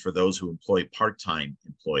questions for those who employ part-time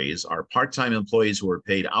employees. Are part-time employees who are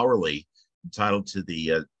paid hourly entitled to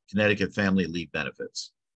the Connecticut Family Leave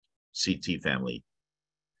Benefits, CT Family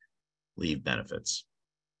Leave Benefits?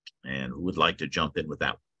 And who would like to jump in with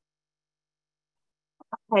that?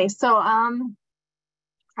 Okay, so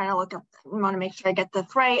trying to look up, we want to make sure I get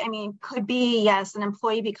this right. I mean, could be, yes, an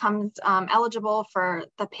employee becomes eligible for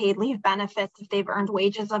the paid leave benefits if they've earned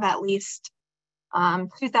wages of at least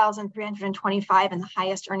 $2,325 in the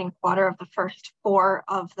highest earning quarter of the first 4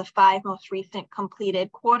 of the 5 most recent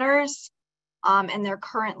completed quarters. And they're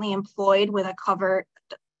currently employed with a covered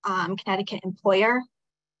Connecticut employer.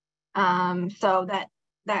 So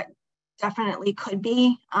that definitely could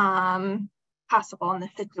be possible in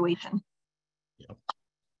this situation. Yep.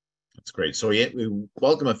 That's great. So we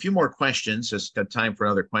welcome a few more questions. Just got time for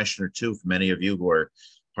another question or two from any of you who are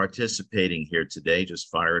participating here today. Just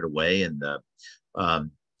fire it away, and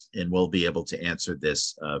we'll be able to answer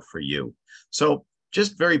this for you. So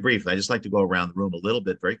just very briefly, I just like to go around the room a little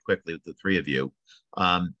bit very quickly with the three of you.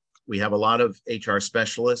 We have a lot of HR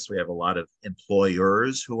specialists. We have a lot of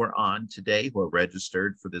employers who are on today who are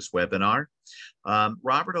registered for this webinar.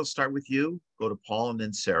 Robert, I'll start with you, go to Paul and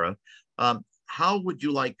then Sarah. How would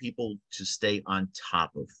you like people to stay on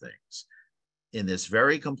top of things in this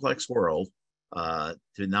very complex world, to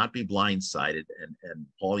not be blindsided? And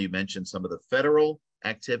Paul, you mentioned some of the federal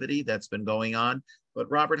activity that's been going on. But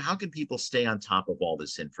Robert, how can people stay on top of all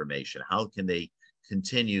this information? How can they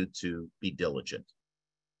continue to be diligent?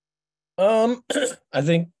 I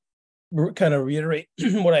think kind of reiterate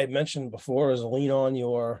what I mentioned before is lean on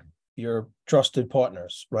your trusted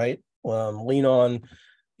partners, right? Lean on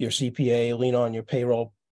your CPA, lean on your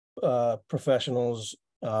payroll professionals,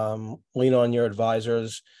 lean on your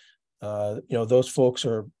advisors. Those folks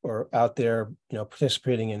are out there,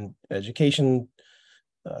 participating in education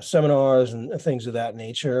seminars and things of that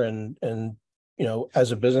nature. And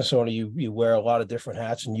as a business owner, you wear a lot of different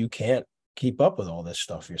hats, and you can't keep up with all this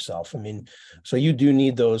stuff yourself. I mean, so you do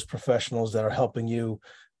need those professionals that are helping you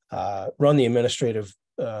run the administrative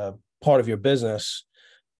part of your business,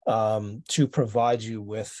 to provide you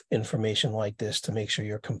with information like this to make sure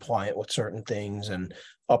you're compliant with certain things and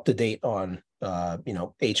up to date on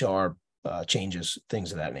HR changes,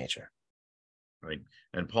 things of that nature. Right.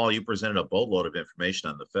 And Paul, you presented a boatload of information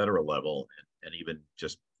on the federal level and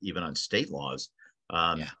even on state laws.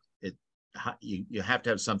 You have to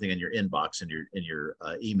have something in your inbox, in your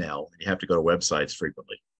email, and you have to go to websites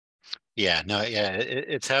frequently.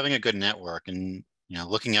 It's having a good network, and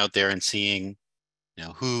looking out there and seeing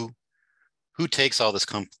who takes all this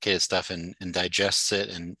complicated stuff and digests it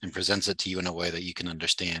and presents it to you in a way that you can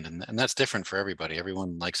understand. And that's different for everybody.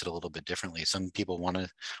 Everyone likes it a little bit differently. Some people want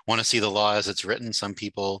to see the law as it's written. Some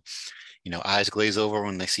people, eyes glaze over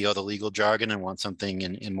when they see all the legal jargon and want something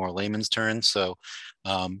in more layman's terms. So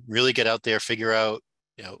really get out there, figure out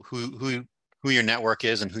who your network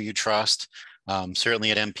is and who you trust.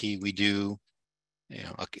 Certainly at MP, we do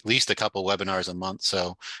at least a couple webinars a month.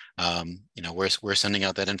 So, we're sending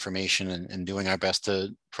out that information and doing our best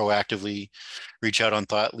to proactively reach out on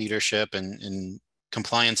thought leadership and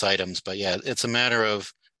compliance items. But yeah, it's a matter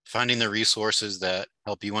of finding the resources that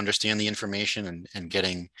help you understand the information and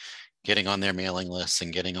getting on their mailing lists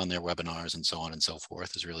and getting on their webinars and so on and so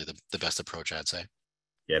forth is really the best approach, I'd say.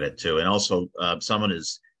 Get it too. And also someone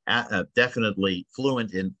is definitely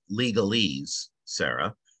fluent in legalese,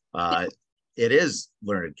 Sarah. It is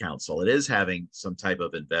learned counsel. It is having some type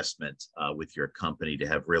of investment with your company to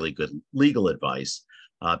have really good legal advice,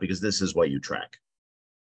 because this is what you track.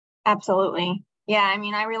 Absolutely. Yeah. I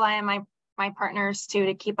mean, I rely on my partners too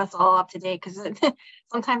to keep us all up to date, because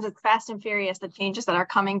sometimes it's fast and furious, the changes that are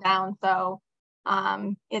coming down. So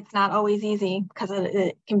it's not always easy, because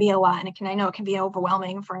it can be a lot, and I know it can be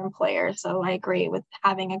overwhelming for employers. So I agree with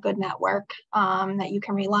having a good network that you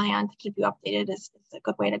can rely on to keep you updated is a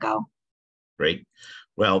good way to go. Great.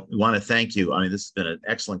 Well, we want to thank you. I mean, this has been an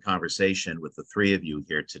excellent conversation with the three of you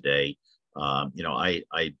here today.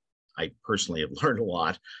 I personally have learned a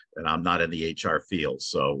lot, and I'm not in the HR field.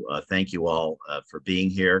 So thank you all for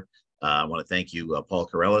being here. I want to thank you, Paul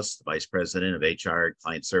Corellis, the Vice President of HR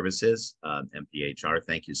Client Services, MPHR.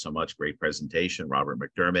 Thank you so much. Great presentation. Robert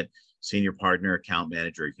McDermott, Senior Partner, Account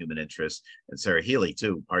Manager of Human Interest, and Sarah Healy,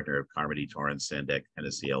 too, Partner of Carmody Torrance Sandeck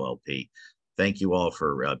Tennessee LLP. Thank you all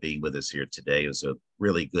for being with us here today. It was a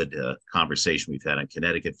really good conversation we've had on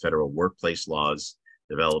Connecticut federal workplace laws,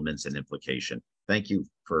 developments, and implication. Thank you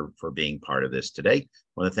for being part of this today. I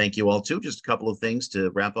want to thank you all too. Just a couple of things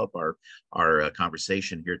to wrap up our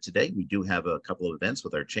conversation here today. We do have a couple of events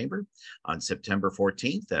with our chamber on September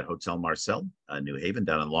 14th at Hotel Marcel, New Haven,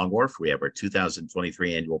 down in Long Wharf. We have our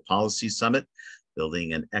 2023 Annual Policy Summit,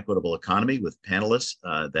 Building an Equitable Economy, with panelists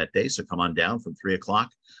that day. So come on down from 3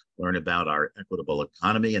 o'clock. Learn about our equitable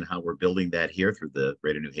economy and how we're building that here through the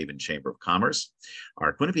Greater New Haven Chamber of Commerce.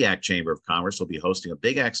 Our Quinnipiac Chamber of Commerce will be hosting a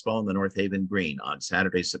big expo in the North Haven Green on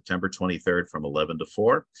Saturday, September 23rd from 11 to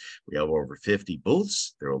 4. We have over 50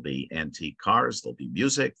 booths. There will be antique cars, there'll be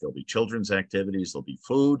music, there'll be children's activities, there'll be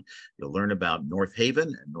food. You'll learn about North Haven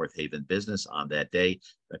and North Haven business on that day.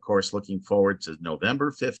 Of course, looking forward to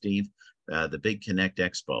November 15th, the Big Connect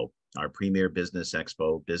Expo, our premier business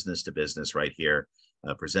expo, business to business right here.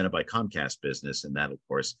 Presented by Comcast Business, and that, of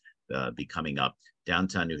course, be coming up.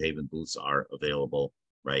 Downtown New Haven booths are available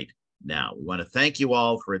right now. We want to thank you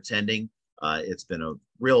all for attending. It's been a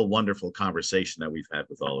real wonderful conversation that we've had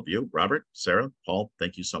with all of you. Robert, Sarah, Paul,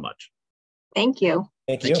 thank you so much. Thank you.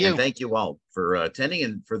 Thank Thank you. And thank you all for attending.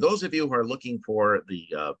 And for those of you who are looking for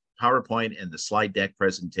the PowerPoint and the slide deck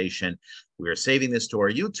presentation, we are saving this to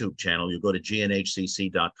our YouTube channel. You go to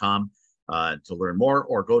gnhcc.com to learn more,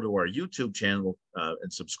 or go to our YouTube channel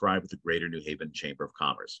and subscribe with the Greater New Haven Chamber of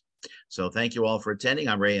Commerce. So thank you all for attending.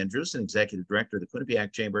 I'm Ray Andrewson, Executive Director of the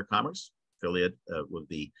Quinnipiac Chamber of Commerce, affiliate with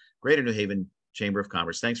the Greater New Haven Chamber of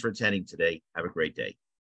Commerce. Thanks for attending today. Have a great day.